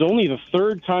 it's only the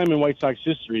third time in White Sox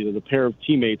history that a pair of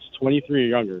teammates, 23 or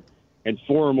younger, had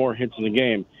 4 or more hits in the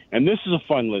game. And this is a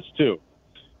fun list, too.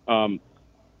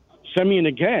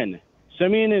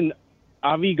 Semien and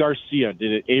Avi Garcia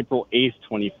did it April 8th,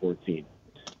 2014.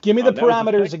 Give me the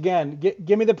parameters again.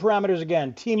 Give me the parameters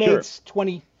again. Teammates,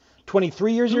 sure.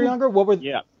 23 years or younger? What were?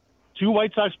 Yeah. 2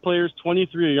 White Sox players,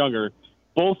 23 or younger,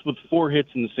 both with 4 hits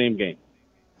in the same game.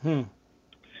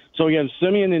 So again,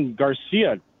 Semien and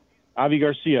Avi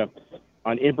Garcia,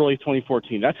 on April 8th,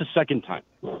 2014. That's the second time.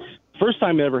 First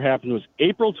time it ever happened was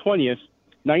April 20th,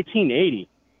 1980.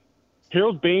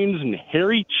 Harold Baines and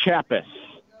Harry Chappis.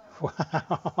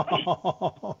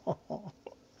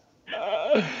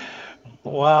 Wow.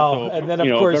 So, and then, of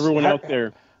course, everyone out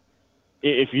there,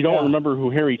 if you don't remember who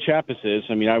Harry Chappis is,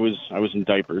 I mean, I was in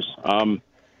diapers.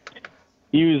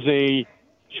 He was a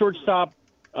shortstop,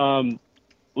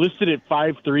 listed at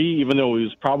 5'3", even though he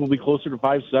was probably closer to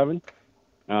 5'7".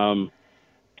 And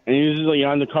he was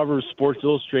on the cover of Sports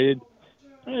Illustrated.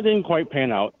 It didn't quite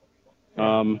pan out.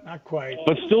 Not quite.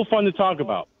 But still fun to talk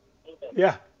about.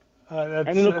 Yeah. And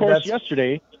then, of course,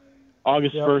 yesterday,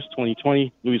 August 1st,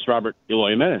 2020, Luis Robert,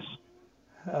 Eloy Jimenez.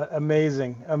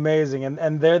 Amazing.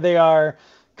 And there they are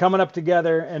coming up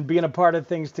together and being a part of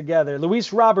things together.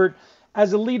 Luis Robert,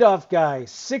 as a leadoff guy,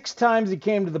 6 times he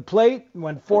came to the plate,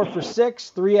 went 4 for 6,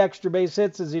 3 extra base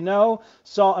hits, as you know,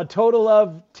 saw a total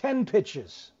of 10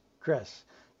 pitches, Chris.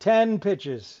 10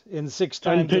 pitches in 6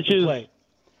 times 10 at the pitches. plate.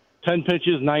 10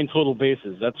 pitches, 9 total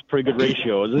bases. That's a pretty good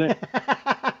ratio, isn't it?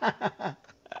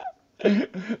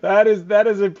 That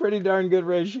is a pretty darn good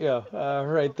ratio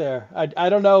right there. I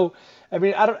don't know. I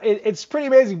mean, it's pretty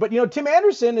amazing. But, Tim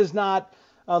Anderson is not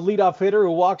a leadoff hitter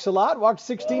who walks a lot. Walked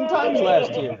 16 times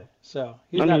last year. So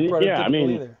he's not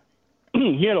prototypical either.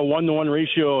 He had a 1-to-1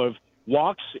 ratio of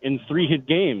walks in 3 hit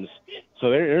games.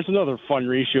 So there's another fun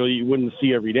ratio you wouldn't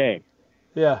see every day.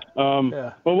 Yeah.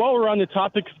 But while we're on the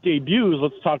topic of debuts,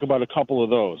 let's talk about a couple of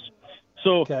those.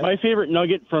 So my favorite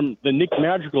nugget from the Nick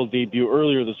Madrigal debut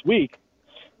earlier this week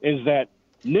is that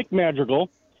Nick Madrigal,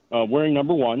 wearing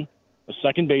number 1, a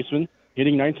second baseman,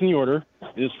 hitting 9th in the order,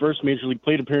 in his first Major League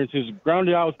plate appearances,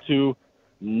 grounded out to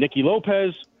Nicky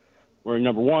Lopez, wearing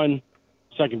number 1,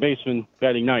 second baseman,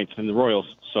 batting 9th in the Royals.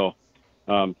 So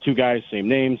 2 guys, same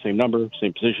name, same number,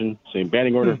 same position, same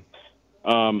batting order.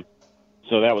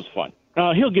 So that was fun.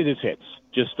 He'll get his hits.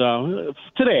 Just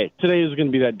today. Today is going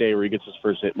to be that day where he gets his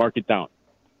first hit.K it down.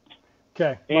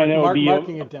 Okay. And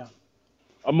marking it down.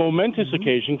 A momentous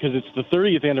occasion because it's the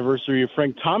 30th anniversary of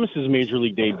Frank Thomas's Major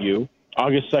League debut,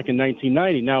 August 2nd,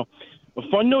 1990. Now, a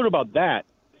fun note about that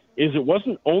is it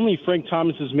wasn't only Frank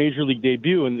Thomas's Major League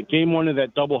debut in the Game 1 of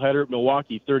that doubleheader at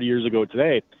Milwaukee 30 years ago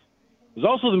today. It was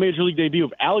also the Major League debut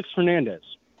of Alex Hernandez.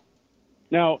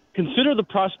 Now, consider the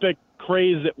prospect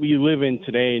craze that we live in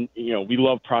today, and we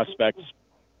love prospects.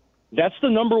 That's the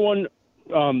number one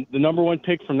pick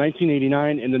from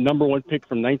 1989 and the number 1 pick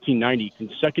from 1990,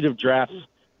 consecutive drafts,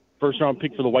 first-round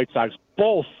pick for the White Sox,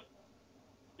 both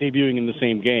debuting in the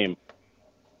same game.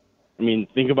 I mean,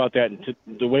 think about that.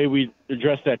 The way we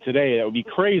address that today, that would be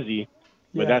crazy,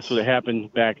 but that's what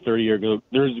happened back 30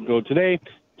 years ago today.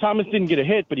 Thomas didn't get a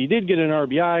hit, but he did get an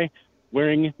RBI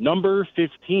wearing number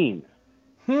 15.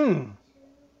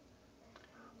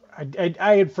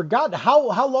 I had forgotten.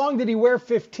 How long did he wear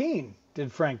 15?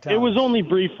 Did Frank Thomas? It was only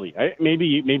briefly,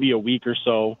 maybe a week or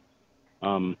so.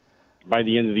 By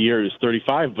the end of the year, it was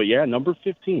 35. But yeah, number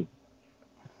 15.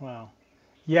 Wow.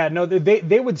 Yeah, no,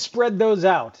 they would spread those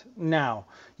out now.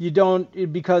 You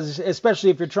don't, because especially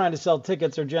if you're trying to sell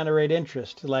tickets or generate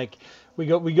interest, like we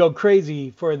go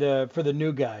crazy for the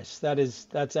new guys.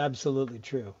 That's absolutely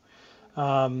true.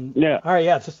 Yeah. All right.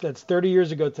 Yeah. That's 30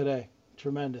 years ago today.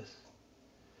 Tremendous.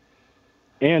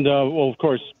 And well, of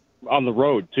course, on the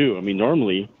road too. I mean,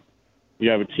 normally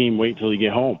you have a team wait till you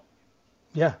get home.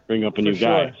 Yeah. Bring up a new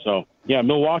guy. So yeah,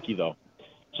 Milwaukee though.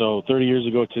 So 30 years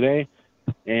ago today.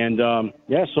 And,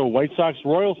 so White Sox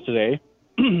Royals today.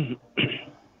 It's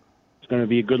going to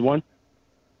be a good one.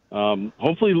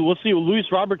 Hopefully we'll see what Luis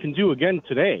Robert can do again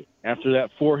today after that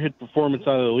 4-hit performance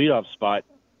out of the leadoff spot.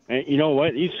 And you know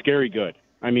what? He's scary good.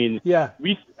 I mean, it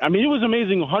was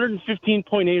amazing.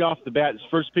 115.8 off the bat, his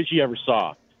first pitch he ever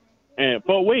saw.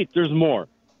 But wait, there's more.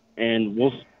 And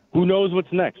who knows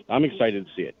what's next? I'm excited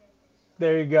to see it.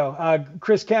 There you go.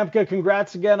 Chris Kamka,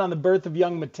 congrats again on the birth of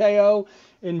young Mateo.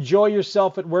 Enjoy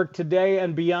yourself at work today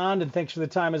and beyond, and thanks for the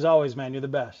time as always, man. You're the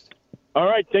best. All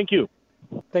right, thank you.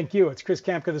 Thank you. It's Chris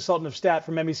Kamka, the Sultan of Stat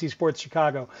from MEC Sports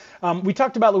Chicago. We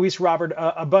talked about Luis Robert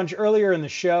a bunch earlier in the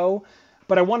show,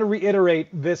 but I want to reiterate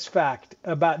this fact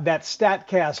about that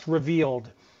StatCast revealed.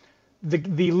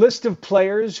 The list of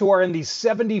players who are in the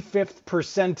 75th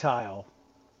percentile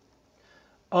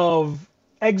of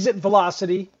exit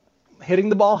velocity, hitting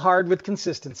the ball hard with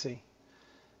consistency,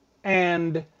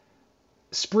 and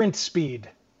sprint speed,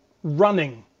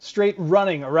 straight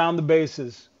running around the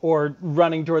bases or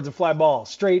running towards a fly ball,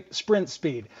 straight sprint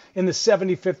speed in the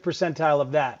 75th percentile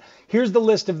of that. Here's the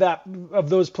list of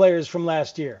those players from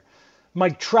last year.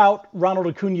 Mike Trout, Ronald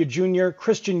Acuna Jr.,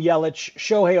 Christian Yelich,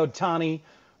 Shohei Ohtani,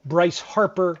 Bryce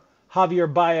Harper,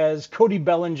 Javier Baez, Cody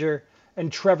Bellinger,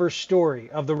 and Trevor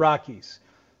Story of the Rockies.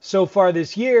 So far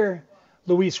this year,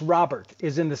 Luis Robert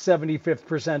is in the 75th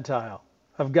percentile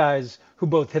of guys who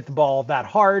both hit the ball that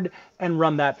hard and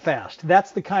run that fast.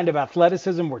 That's the kind of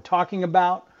athleticism we're talking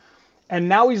about. And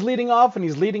now he's leading off, and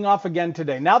he's leading off again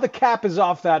today. Now the cap is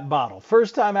off that bottle.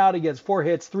 First time out, he gets 4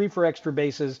 hits, 3 for extra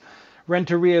bases.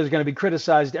 Renteria is going to be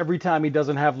criticized every time he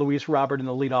doesn't have Luis Robert in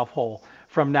the leadoff hole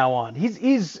from now on.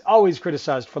 He's always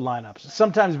criticized for lineups,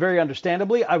 sometimes very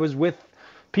understandably. I was with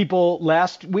people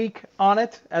last week on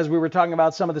it as we were talking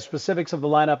about some of the specifics of the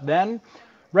lineup then.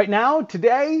 Right now,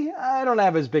 today, I don't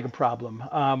have as big a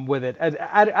problem with it.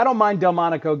 I don't mind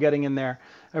Delmonico getting in there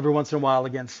every once in a while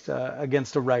against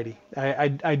a righty.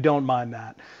 I don't mind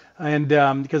that. And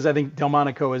because I think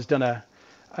Delmonico has done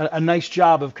a nice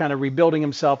job of kind of rebuilding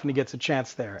himself, and he gets a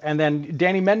chance there. And then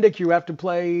Danny Mendick, you have to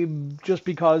play just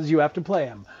because you have to play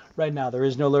him right now. There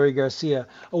is no Leury Garcia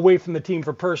away from the team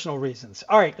for personal reasons.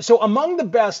 All right, so among the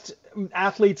best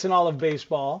athletes in all of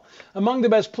baseball, among the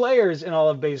best players in all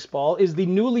of baseball, is the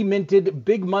newly minted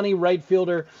big money right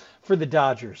fielder for the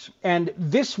Dodgers. And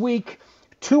this week,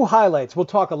 2 highlights. We'll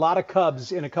talk a lot of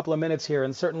Cubs in a couple of minutes here,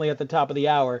 and certainly at the top of the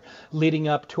hour, leading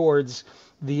up towards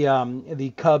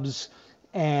the Cubs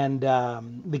and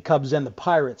the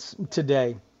Pirates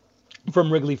today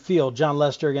from Wrigley Field. John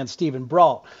Lester against Stephen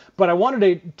Brault. But I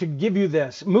wanted to give you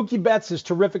this. Mookie Betts is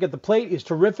terrific at the plate. He's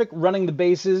terrific running the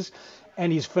bases,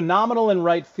 and he's phenomenal in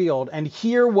right field. And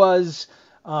here was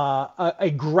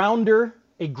a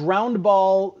ground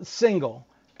ball single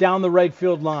down the right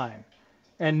field line.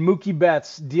 And Mookie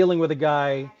Betts dealing with a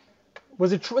guy,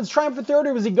 was trying for third,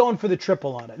 or was he going for the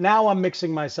triple on it? Now I'm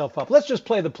mixing myself up. Let's just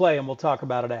play the play and we'll talk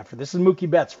about it after. This is Mookie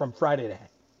Betts from Friday Night.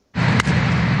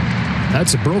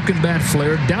 That's a broken bat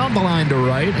flare down the line to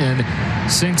right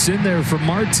and sinks in there for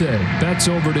Marte. Betts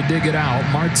over to dig it out.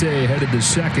 Marte headed to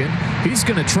second. He's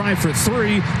going to try for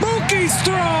 3. Mookie's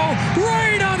throw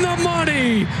right on the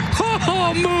money.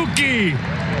 Oh, Mookie.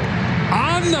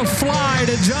 On the fly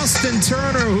to Justin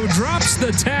Turner, who drops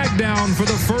the tag down for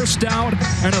the first out,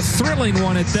 and a thrilling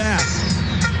one at that.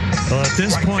 Well, at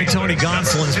this point, Tony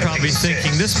Gonsolin's probably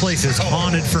thinking, this place is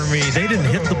haunted for me. They didn't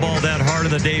hit the ball that hard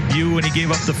in the debut when he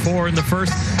gave up the 4 in the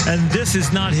first, and this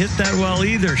is not hit that well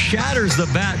either. Shatters the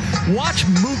bat. Watch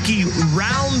Mookie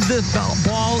round the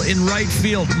ball in right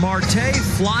field. Marte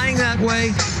flying that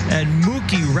way, and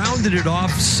Mookie rounded it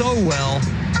off so well.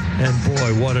 And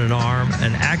boy, what an arm,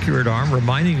 an accurate arm,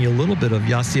 reminding you a little bit of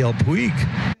Yasiel Puig.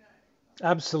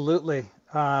 Absolutely.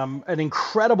 An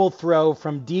incredible throw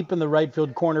from deep in the right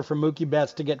field corner for Mookie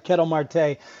Betts to get Ketel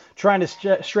Marte trying to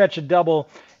stretch a double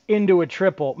into a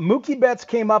triple. Mookie Betts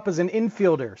came up as an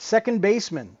infielder, second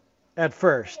baseman at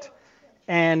first,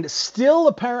 and still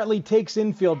apparently takes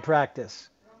infield practice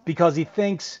because he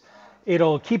thinks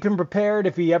it'll keep him prepared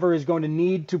if he ever is going to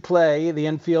need to play the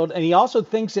infield. And he also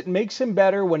thinks it makes him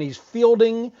better when he's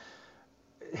fielding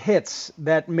hits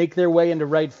that make their way into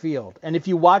right field. And if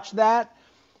you watch that,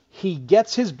 he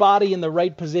gets his body in the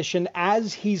right position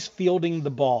as he's fielding the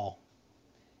ball.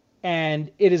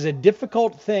 And it is a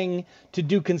difficult thing to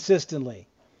do consistently.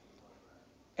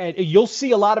 And you'll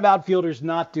see a lot of outfielders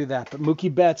not do that, but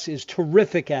Mookie Betts is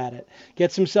terrific at it.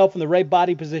 Gets himself in the right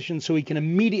body position so he can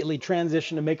immediately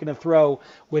transition to making a throw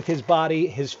with his body,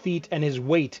 his feet, and his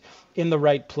weight in the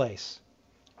right place.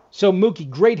 So Mookie,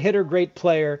 great hitter, great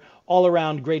player,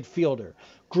 all-around great fielder.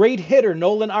 Great hitter,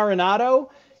 Nolan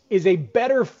Arenado, is a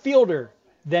better fielder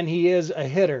than he is a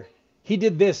hitter. He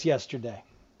did this yesterday.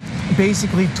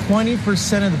 Basically 20%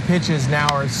 of the pitches now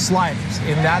are sliders,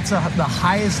 and that's the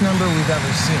highest number we've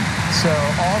ever seen. So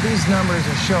all these numbers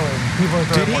are showing people are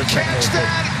throwing more. Did he catch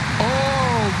that?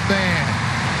 Oh, man.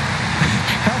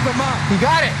 Help him up. He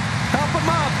got it. Help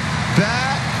him up.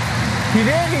 He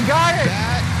did. He got it.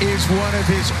 That is one of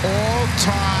his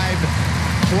all-time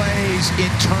plays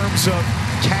in terms of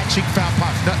catching foul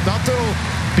pops. Nothing will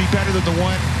be better than the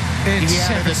one he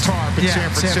had in the tarp in San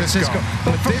Francisco.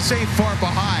 But this ain't far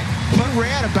behind. He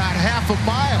ran about half a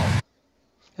mile.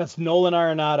 That's Nolan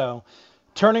Arenado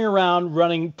turning around,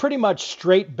 running pretty much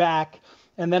straight back,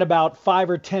 and then about 5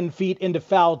 or 10 feet into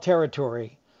foul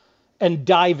territory, and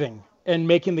diving and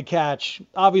making the catch,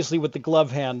 obviously with the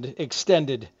glove hand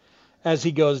extended as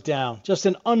he goes down. Just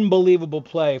an unbelievable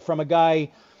play from a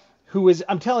guy who is,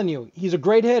 I'm telling you, he's a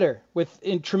great hitter with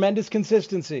tremendous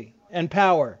consistency and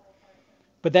power.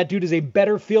 But that dude is a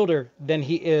better fielder than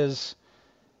he is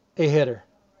a hitter.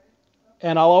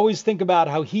 And I'll always think about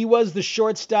how he was the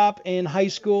shortstop in high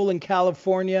school in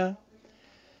California.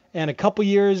 And a couple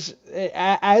years,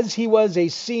 as he was a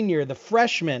senior, the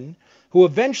freshman who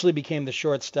eventually became the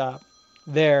shortstop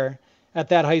there at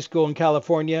that high school in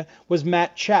California was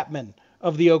Matt Chapman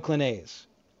of the Oakland A's.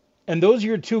 And those are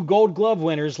your 2 Gold Glove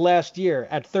winners last year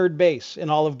at third base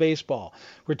in all of baseball,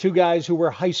 were 2 guys who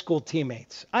were high school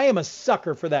teammates. I am a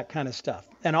sucker for that kind of stuff,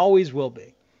 and always will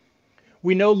be.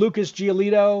 We know Lucas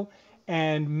Giolito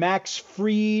and Max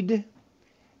Fried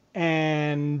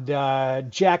and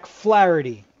Jack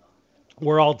Flaherty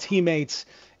were all teammates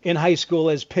in high school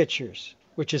as pitchers,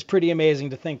 which is pretty amazing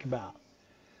to think about.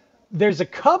 There's a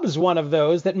Cubs one of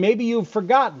those that maybe you've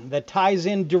forgotten that ties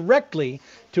in directly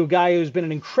to a guy who's been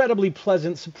an incredibly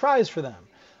pleasant surprise for them.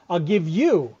 I'll give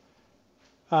you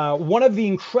one of the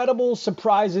incredible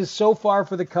surprises so far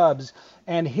for the Cubs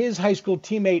and his high school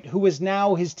teammate who is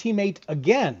now his teammate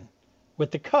again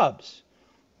with the Cubs.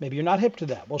 Maybe you're not hip to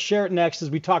that. We'll share it next as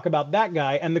we talk about that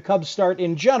guy and the Cubs start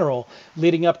in general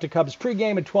leading up to Cubs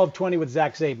pregame at 12:20 with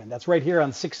Zach Zaidman. That's right here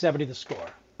on 670 The Score.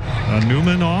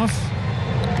 Newman off.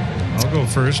 I'll go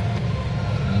first.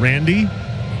 Randy.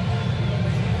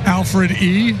 Alfred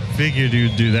E. Figured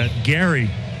you'd do that. Gary.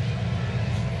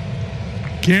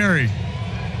 Gary.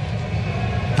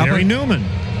 Gary Newman.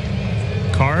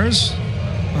 Cars.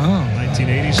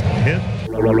 1980s hit.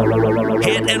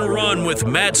 Hit and Run with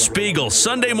Matt Spiegel,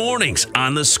 Sunday mornings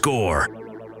on The Score.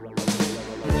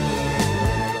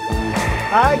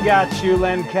 I got you,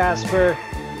 Len Casper.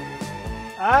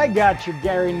 I got you,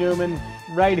 Gary Newman,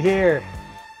 right here.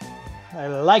 I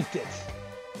liked it.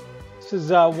 This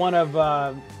is one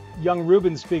of young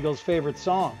Ruben Spiegel's favorite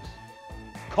songs.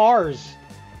 Cars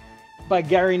by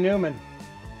Gary Newman.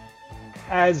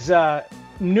 As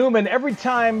Newman, every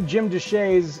time Jim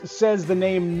Deshaies says the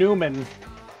name Newman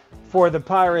for the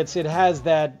Pirates, it has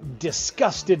that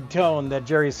disgusted tone that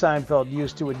Jerry Seinfeld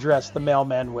used to address the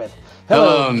mailman with.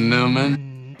 Hello,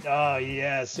 Newman. Oh,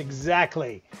 yes,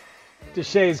 exactly.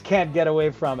 Deshaies can't get away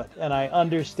from it, and I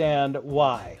understand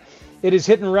why. It is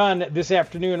Hit and Run this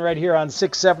afternoon right here on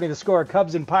 670 The Score.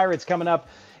 Cubs and Pirates coming up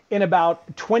in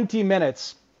about 20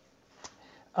 minutes.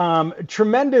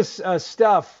 Tremendous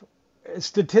stuff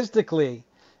statistically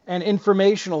and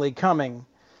informationally coming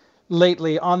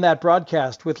lately on that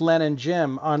broadcast with Len and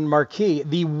Jim on Marquee.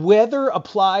 The weather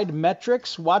applied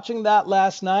metrics, watching that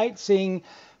last night, seeing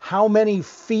how many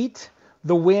feet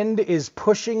the wind is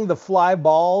pushing the fly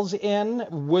balls in.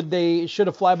 Should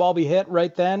a fly ball be hit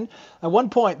right then? At one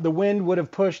point, the wind would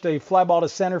have pushed a fly ball to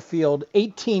center field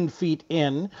 18 feet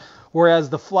in, whereas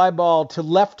the fly ball to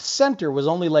left center was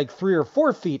only like 3 or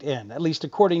 4 feet in, at least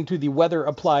according to the weather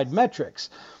applied metrics.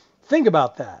 Think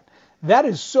about that. That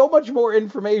is so much more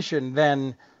information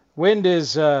than wind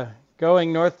is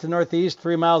going north to northeast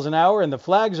 3 miles an hour and the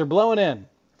flags are blowing in.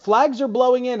 Flags are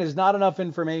blowing in is not enough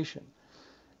information.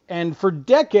 And for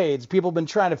decades, people have been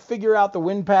trying to figure out the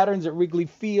wind patterns at Wrigley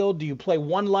Field. Do you play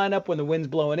one lineup when the wind's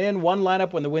blowing in, one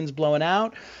lineup when the wind's blowing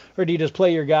out? Or do you just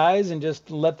play your guys and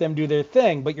just let them do their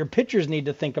thing? But your pitchers need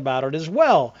to think about it as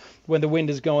well when the wind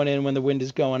is going in, when the wind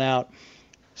is going out.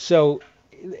 So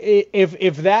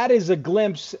if that is a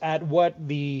glimpse at what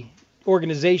the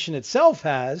organization itself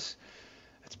has,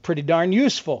 it's pretty darn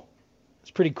useful.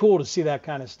 It's pretty cool to see that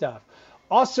kind of stuff.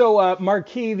 Also,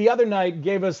 Marquee the other night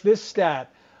gave us this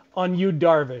stat on Yu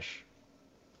Darvish,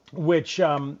 which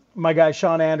my guy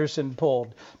Sean Anderson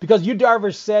pulled. Because Yu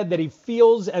Darvish said that he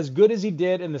feels as good as he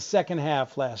did in the second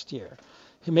half last year.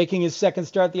 Making his second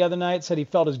start the other night, said he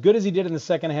felt as good as he did in the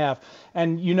second half.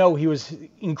 And he was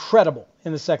incredible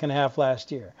in the second half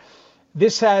last year.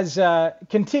 This has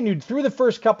continued through the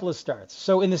first couple of starts.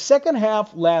 So in the second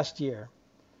half last year,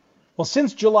 well,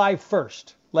 since July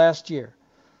 1st last year,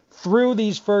 through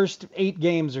these first 8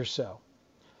 games or so,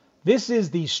 this is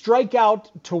the strikeout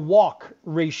to walk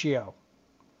ratio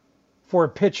for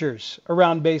pitchers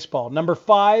around baseball. Number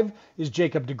 5 is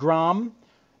Jacob deGrom.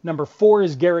 Number 4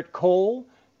 is Garrett Cole.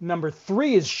 Number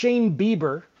 3 is Shane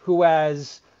Bieber, who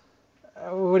has,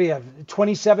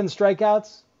 27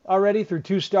 strikeouts already through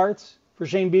 2 starts for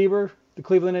Shane Bieber, the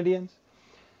Cleveland Indians.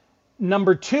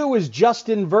 Number 2 is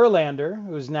Justin Verlander,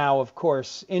 who is now, of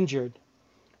course, injured.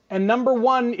 And number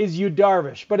 1 is Yu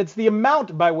Darvish, but it's the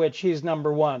amount by which he's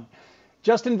number 1.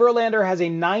 Justin Verlander has a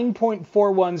 9.41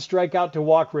 strikeout to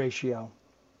walk ratio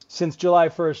since July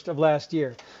 1st of last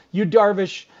year. Yu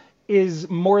Darvish is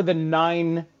more than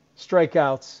 9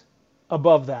 strikeouts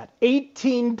above that.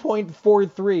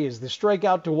 18.43 is the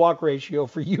strikeout to walk ratio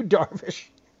for Yu Darvish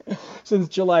since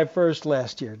July 1st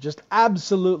last year. Just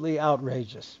absolutely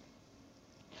outrageous.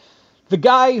 The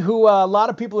guy who a lot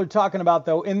of people are talking about,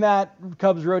 though, in that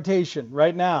Cubs rotation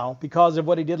right now, because of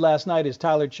what he did last night, is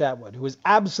Tyler Chatwood, who was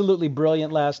absolutely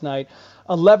brilliant last night.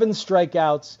 11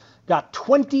 strikeouts, got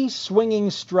 20 swinging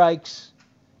strikes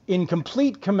in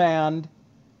complete command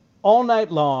all night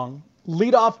long.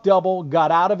 Leadoff double,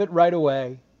 got out of it right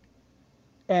away,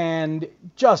 and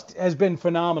just has been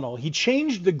phenomenal. He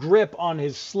changed the grip on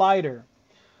his slider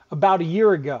about a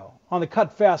year ago, on the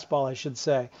cut fastball, I should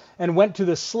say, and went to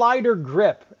the slider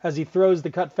grip as he throws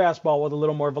the cut fastball with a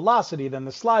little more velocity than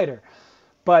the slider.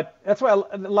 But that's why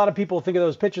a lot of people think of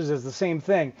those pitches as the same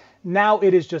thing. Now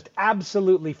it is just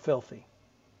absolutely filthy.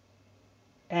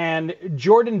 And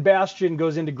Jordan Bastian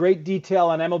goes into great detail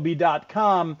on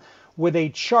MLB.com with a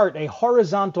chart, a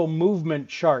horizontal movement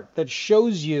chart that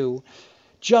shows you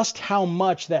just how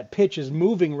much that pitch is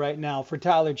moving right now for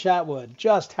Tyler Chatwood,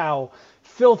 just how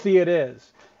filthy it is.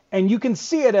 And you can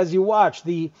see it as you watch.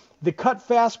 The cut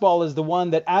fastball is the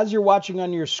one that, as you're watching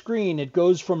on your screen, it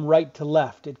goes from right to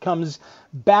left. It comes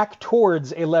back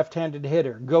towards a left-handed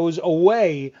hitter, goes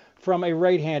away from a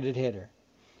right-handed hitter.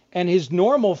 And his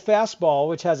normal fastball,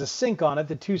 which has a sink on it,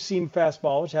 the two-seam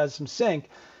fastball, which has some sink,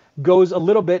 goes a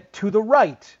little bit to the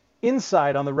right,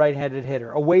 inside on the right-handed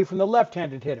hitter, away from the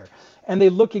left-handed hitter. And they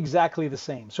look exactly the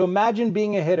same. So imagine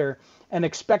being a hitter and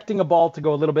expecting a ball to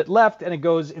go a little bit left, and it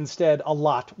goes instead a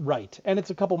lot right. And it's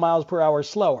a couple miles per hour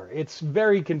slower. It's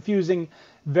very confusing,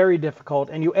 very difficult.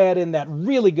 And you add in that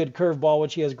really good curveball,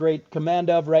 which he has great command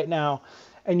of right now,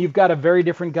 and you've got a very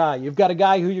different guy. You've got a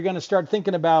guy who you're going to start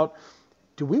thinking about,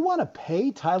 do we want to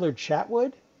pay Tyler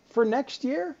Chatwood for next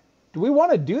year? Do we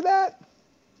want to do that?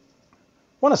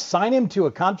 Want to sign him to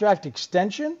a contract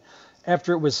extension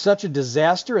after it was such a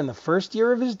disaster in the first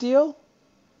year of his deal?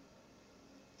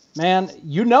 Man,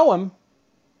 you know him.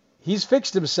 He's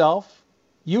fixed himself.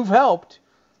 You've helped.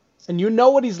 And you know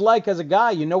what he's like as a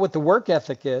guy. You know what the work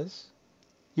ethic is.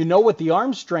 You know what the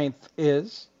arm strength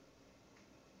is.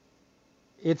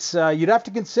 It's you'd have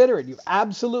to consider it. You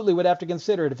absolutely would have to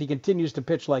consider it if he continues to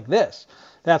pitch like this.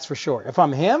 That's for sure. If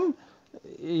I'm him,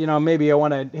 maybe I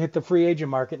want to hit the free agent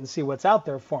market and see what's out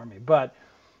there for me. But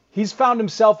he's found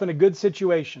himself in a good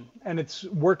situation, and it's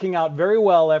working out very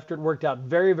well after it worked out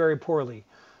very, very poorly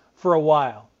for a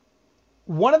while.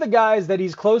 One of the guys that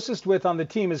he's closest with on the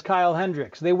team is Kyle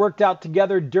Hendricks. They worked out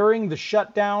together during the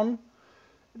shutdown.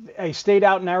 They stayed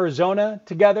out in Arizona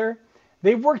together.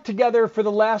 They've worked together for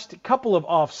the last couple of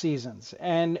off seasons.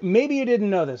 And maybe you didn't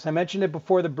know this. I mentioned it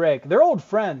before the break. They're old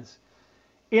friends.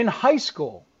 In high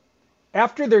school,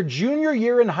 after their junior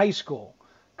year in high school,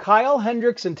 Kyle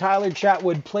Hendricks and Tyler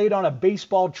Chatwood played on a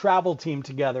baseball travel team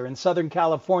together in Southern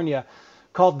California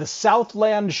called the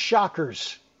Southland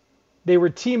Shockers. They were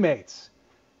teammates.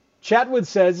 Chatwood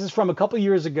says, this is from a couple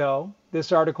years ago,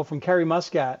 this article from Kerry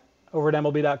Muscat over at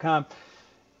MLB.com.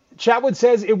 Chatwood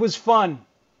says it was fun,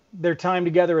 their time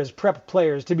together as prep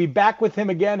players. To be back with him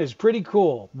again is pretty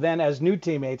cool. Then as new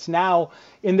teammates, now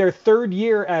in their third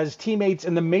year as teammates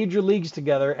in the major leagues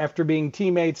together after being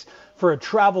teammates for a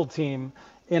travel team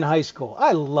in high school.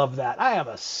 I love that. I am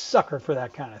a sucker for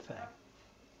that kind of thing.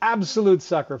 Absolute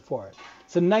sucker for it.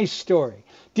 It's a nice story.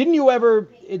 Didn't you ever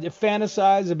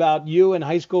fantasize about you and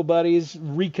high school buddies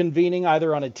reconvening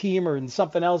either on a team or in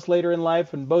something else later in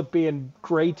life and both being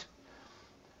great?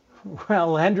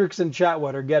 Well, Hendricks and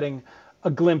Chatwood are getting a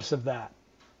glimpse of that.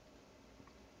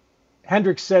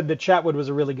 Hendricks said that Chatwood was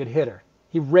a really good hitter.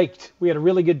 He raked. We had a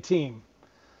really good team.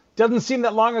 Doesn't seem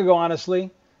that long ago,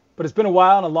 honestly, but it's been a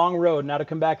while and a long road. Now to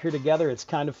come back here together, it's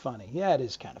kind of funny. Yeah, it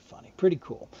is kind of funny. Pretty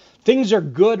cool. Things are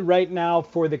good right now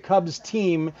for the Cubs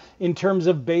team in terms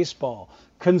of baseball.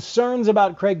 Concerns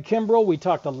about Craig Kimbrel. We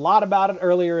talked a lot about it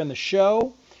earlier in the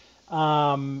show.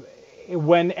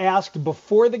 When asked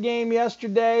before the game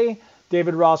yesterday,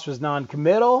 David Ross was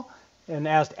non-committal, and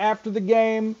asked after the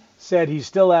game, said he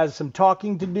still has some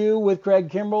talking to do with Craig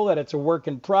Kimbrel, that it's a work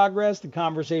in progress. The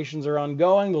conversations are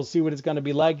ongoing. We'll see what it's going to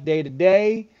be like day to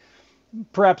day.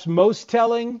 Perhaps most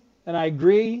telling, and I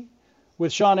agree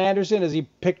with Sean Anderson as he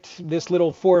picked this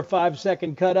little 4 or 5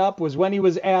 second cut up, was when he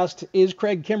was asked, is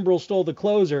Craig Kimbrel still the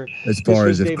closer? As far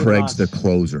as if David Craig's Ross. The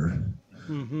closer.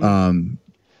 Mm-hmm.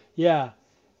 Yeah.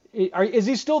 Is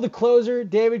he still the closer,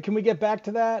 David? Can we get back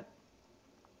to that?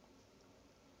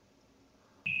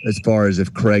 As far as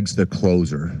if Craig's the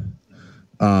closer.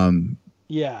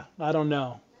 Yeah, I don't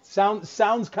know.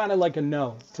 Sounds kind of like a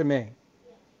no to me.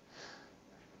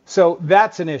 So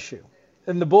that's an issue.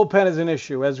 And the bullpen is an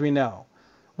issue, as we know.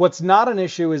 What's not an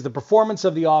issue is the performance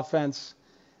of the offense,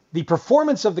 the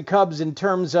performance of the Cubs in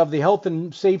terms of the health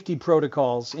and safety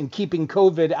protocols in keeping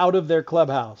COVID out of their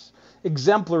clubhouse.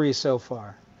 Exemplary so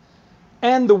far.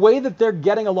 And the way that they're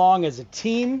getting along as a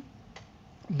team,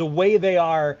 the way they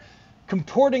are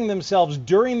comporting themselves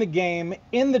during the game,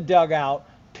 in the dugout,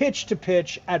 pitch to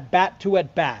pitch, at bat to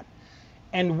at bat.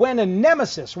 And when a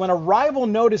nemesis, when a rival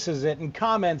notices it and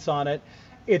comments on it,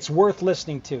 it's worth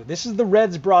listening to. This is the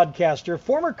Reds broadcaster,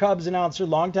 former Cubs announcer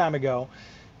long time ago,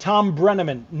 Tom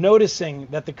Brenneman, noticing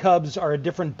that the Cubs are a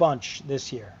different bunch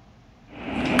this year.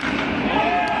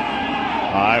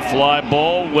 High fly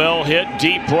ball, well hit,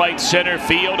 deep right center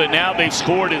field, and now they've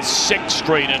scored in 6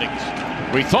 straight innings.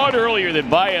 We thought earlier that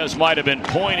Baez might have been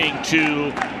pointing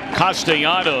to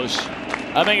Castellanos.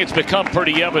 I think it's become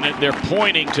pretty evident they're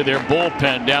pointing to their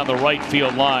bullpen down the right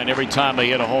field line every time they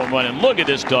hit a home run. And look at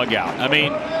this dugout. I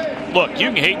mean, look, you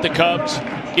can hate the Cubs.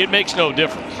 It makes no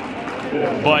difference.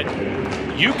 But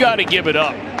you got to give it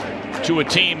up to a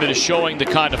team that is showing the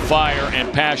kind of fire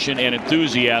and passion and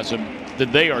enthusiasm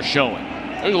that they are showing.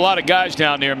 There's a lot of guys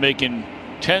down there making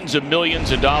tens of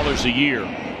millions of dollars a year.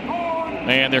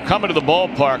 And they're coming to the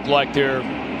ballpark like they're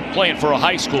playing for a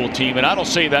high school team. And I don't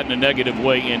say that in a negative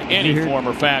way in any form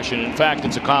or fashion. In fact,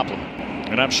 it's a compliment.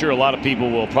 And I'm sure a lot of people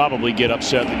will probably get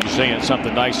upset that you're saying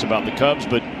something nice about the Cubs,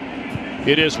 but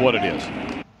it is what it is.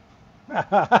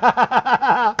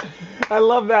 I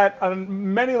love that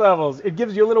on many levels. It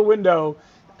gives you a little window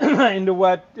into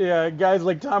what guys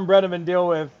like Tom Brenneman deal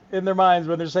with in their minds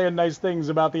when they're saying nice things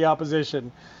about the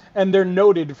opposition. And they're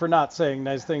noted for not saying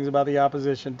nice things about the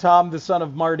opposition. Tom, the son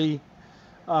of Marty.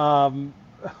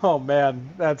 Oh, man,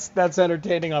 that's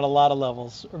entertaining on a lot of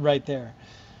levels right there.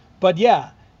 But,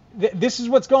 yeah, this is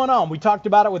what's going on. We talked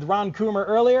about it with Ron Coomer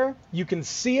earlier. You can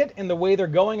see it in the way they're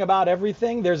going about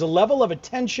everything. There's a level of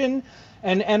attention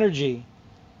and energy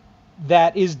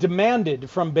that is demanded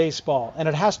from baseball, and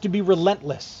it has to be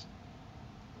relentless.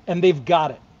 And they've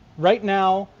got it. Right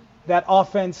now, that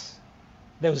offense,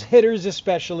 those hitters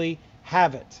especially,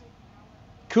 have it.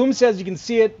 Coombs says you can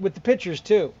see it with the pitchers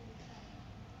too.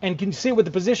 And can see it with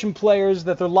the position players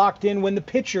that they're locked in when the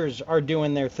pitchers are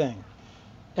doing their thing.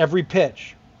 Every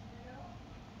pitch.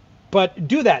 But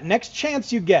do that next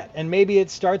chance you get, and maybe it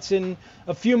starts in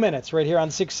a few minutes right here on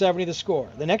 670 The Score.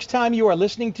 The next time you are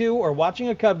listening to or watching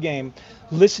a Cub game,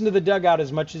 listen to the dugout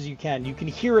as much as you can. You can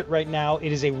hear it right now.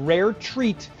 It is a rare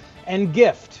treat and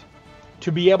gift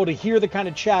to be able to hear the kind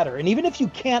of chatter. And even if you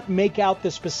can't make out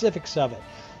the specifics of it,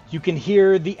 you can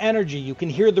hear the energy. You can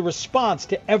hear the response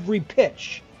to every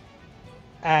pitch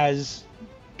as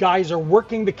guys are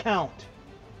working the count.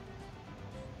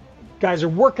 Guys are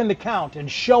working the count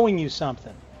and showing you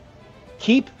something.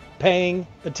 Keep paying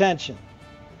attention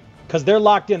because they're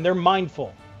locked in. They're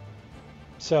mindful.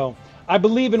 So I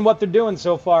believe in what they're doing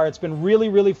so far. It's been really,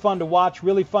 really fun to watch,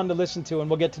 really fun to listen to, and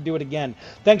we'll get to do it again.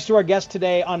 Thanks to our guests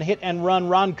today on Hit and Run,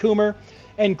 Ron Coomer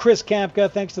and Chris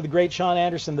Kamka. Thanks to the great Sean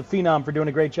Anderson, the Phenom, for doing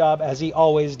a great job, as he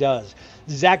always does.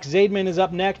 Zach Zaidman is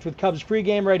up next with Cubs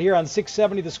pregame right here on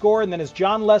 670 The Score, and then it's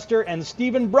John Lester and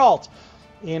Stephen Brault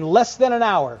in less than an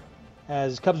hour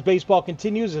as Cubs baseball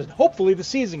continues and hopefully the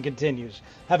season continues.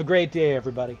 Have a great day,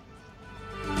 everybody.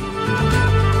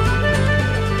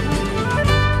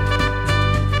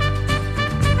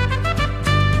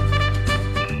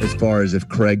 As far as if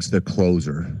Craig's the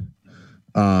closer.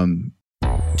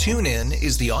 TuneIn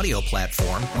is the audio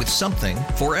platform with something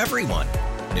for everyone.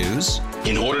 News.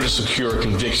 In order to secure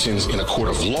convictions in a court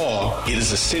of law, it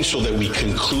is essential that we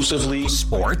conclusively.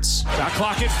 Sports. Got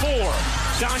clock at 4.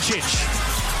 Doncic.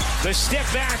 The step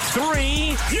back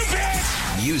 3. You bet.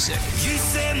 Music. You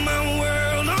set my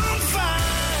world on fire.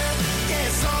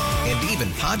 Yes, and even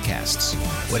podcasts.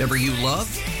 Whatever you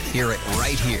love, hear it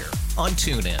right here on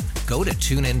TuneIn. Go to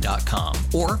TuneIn.com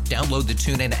or download the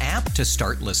TuneIn app to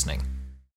start listening.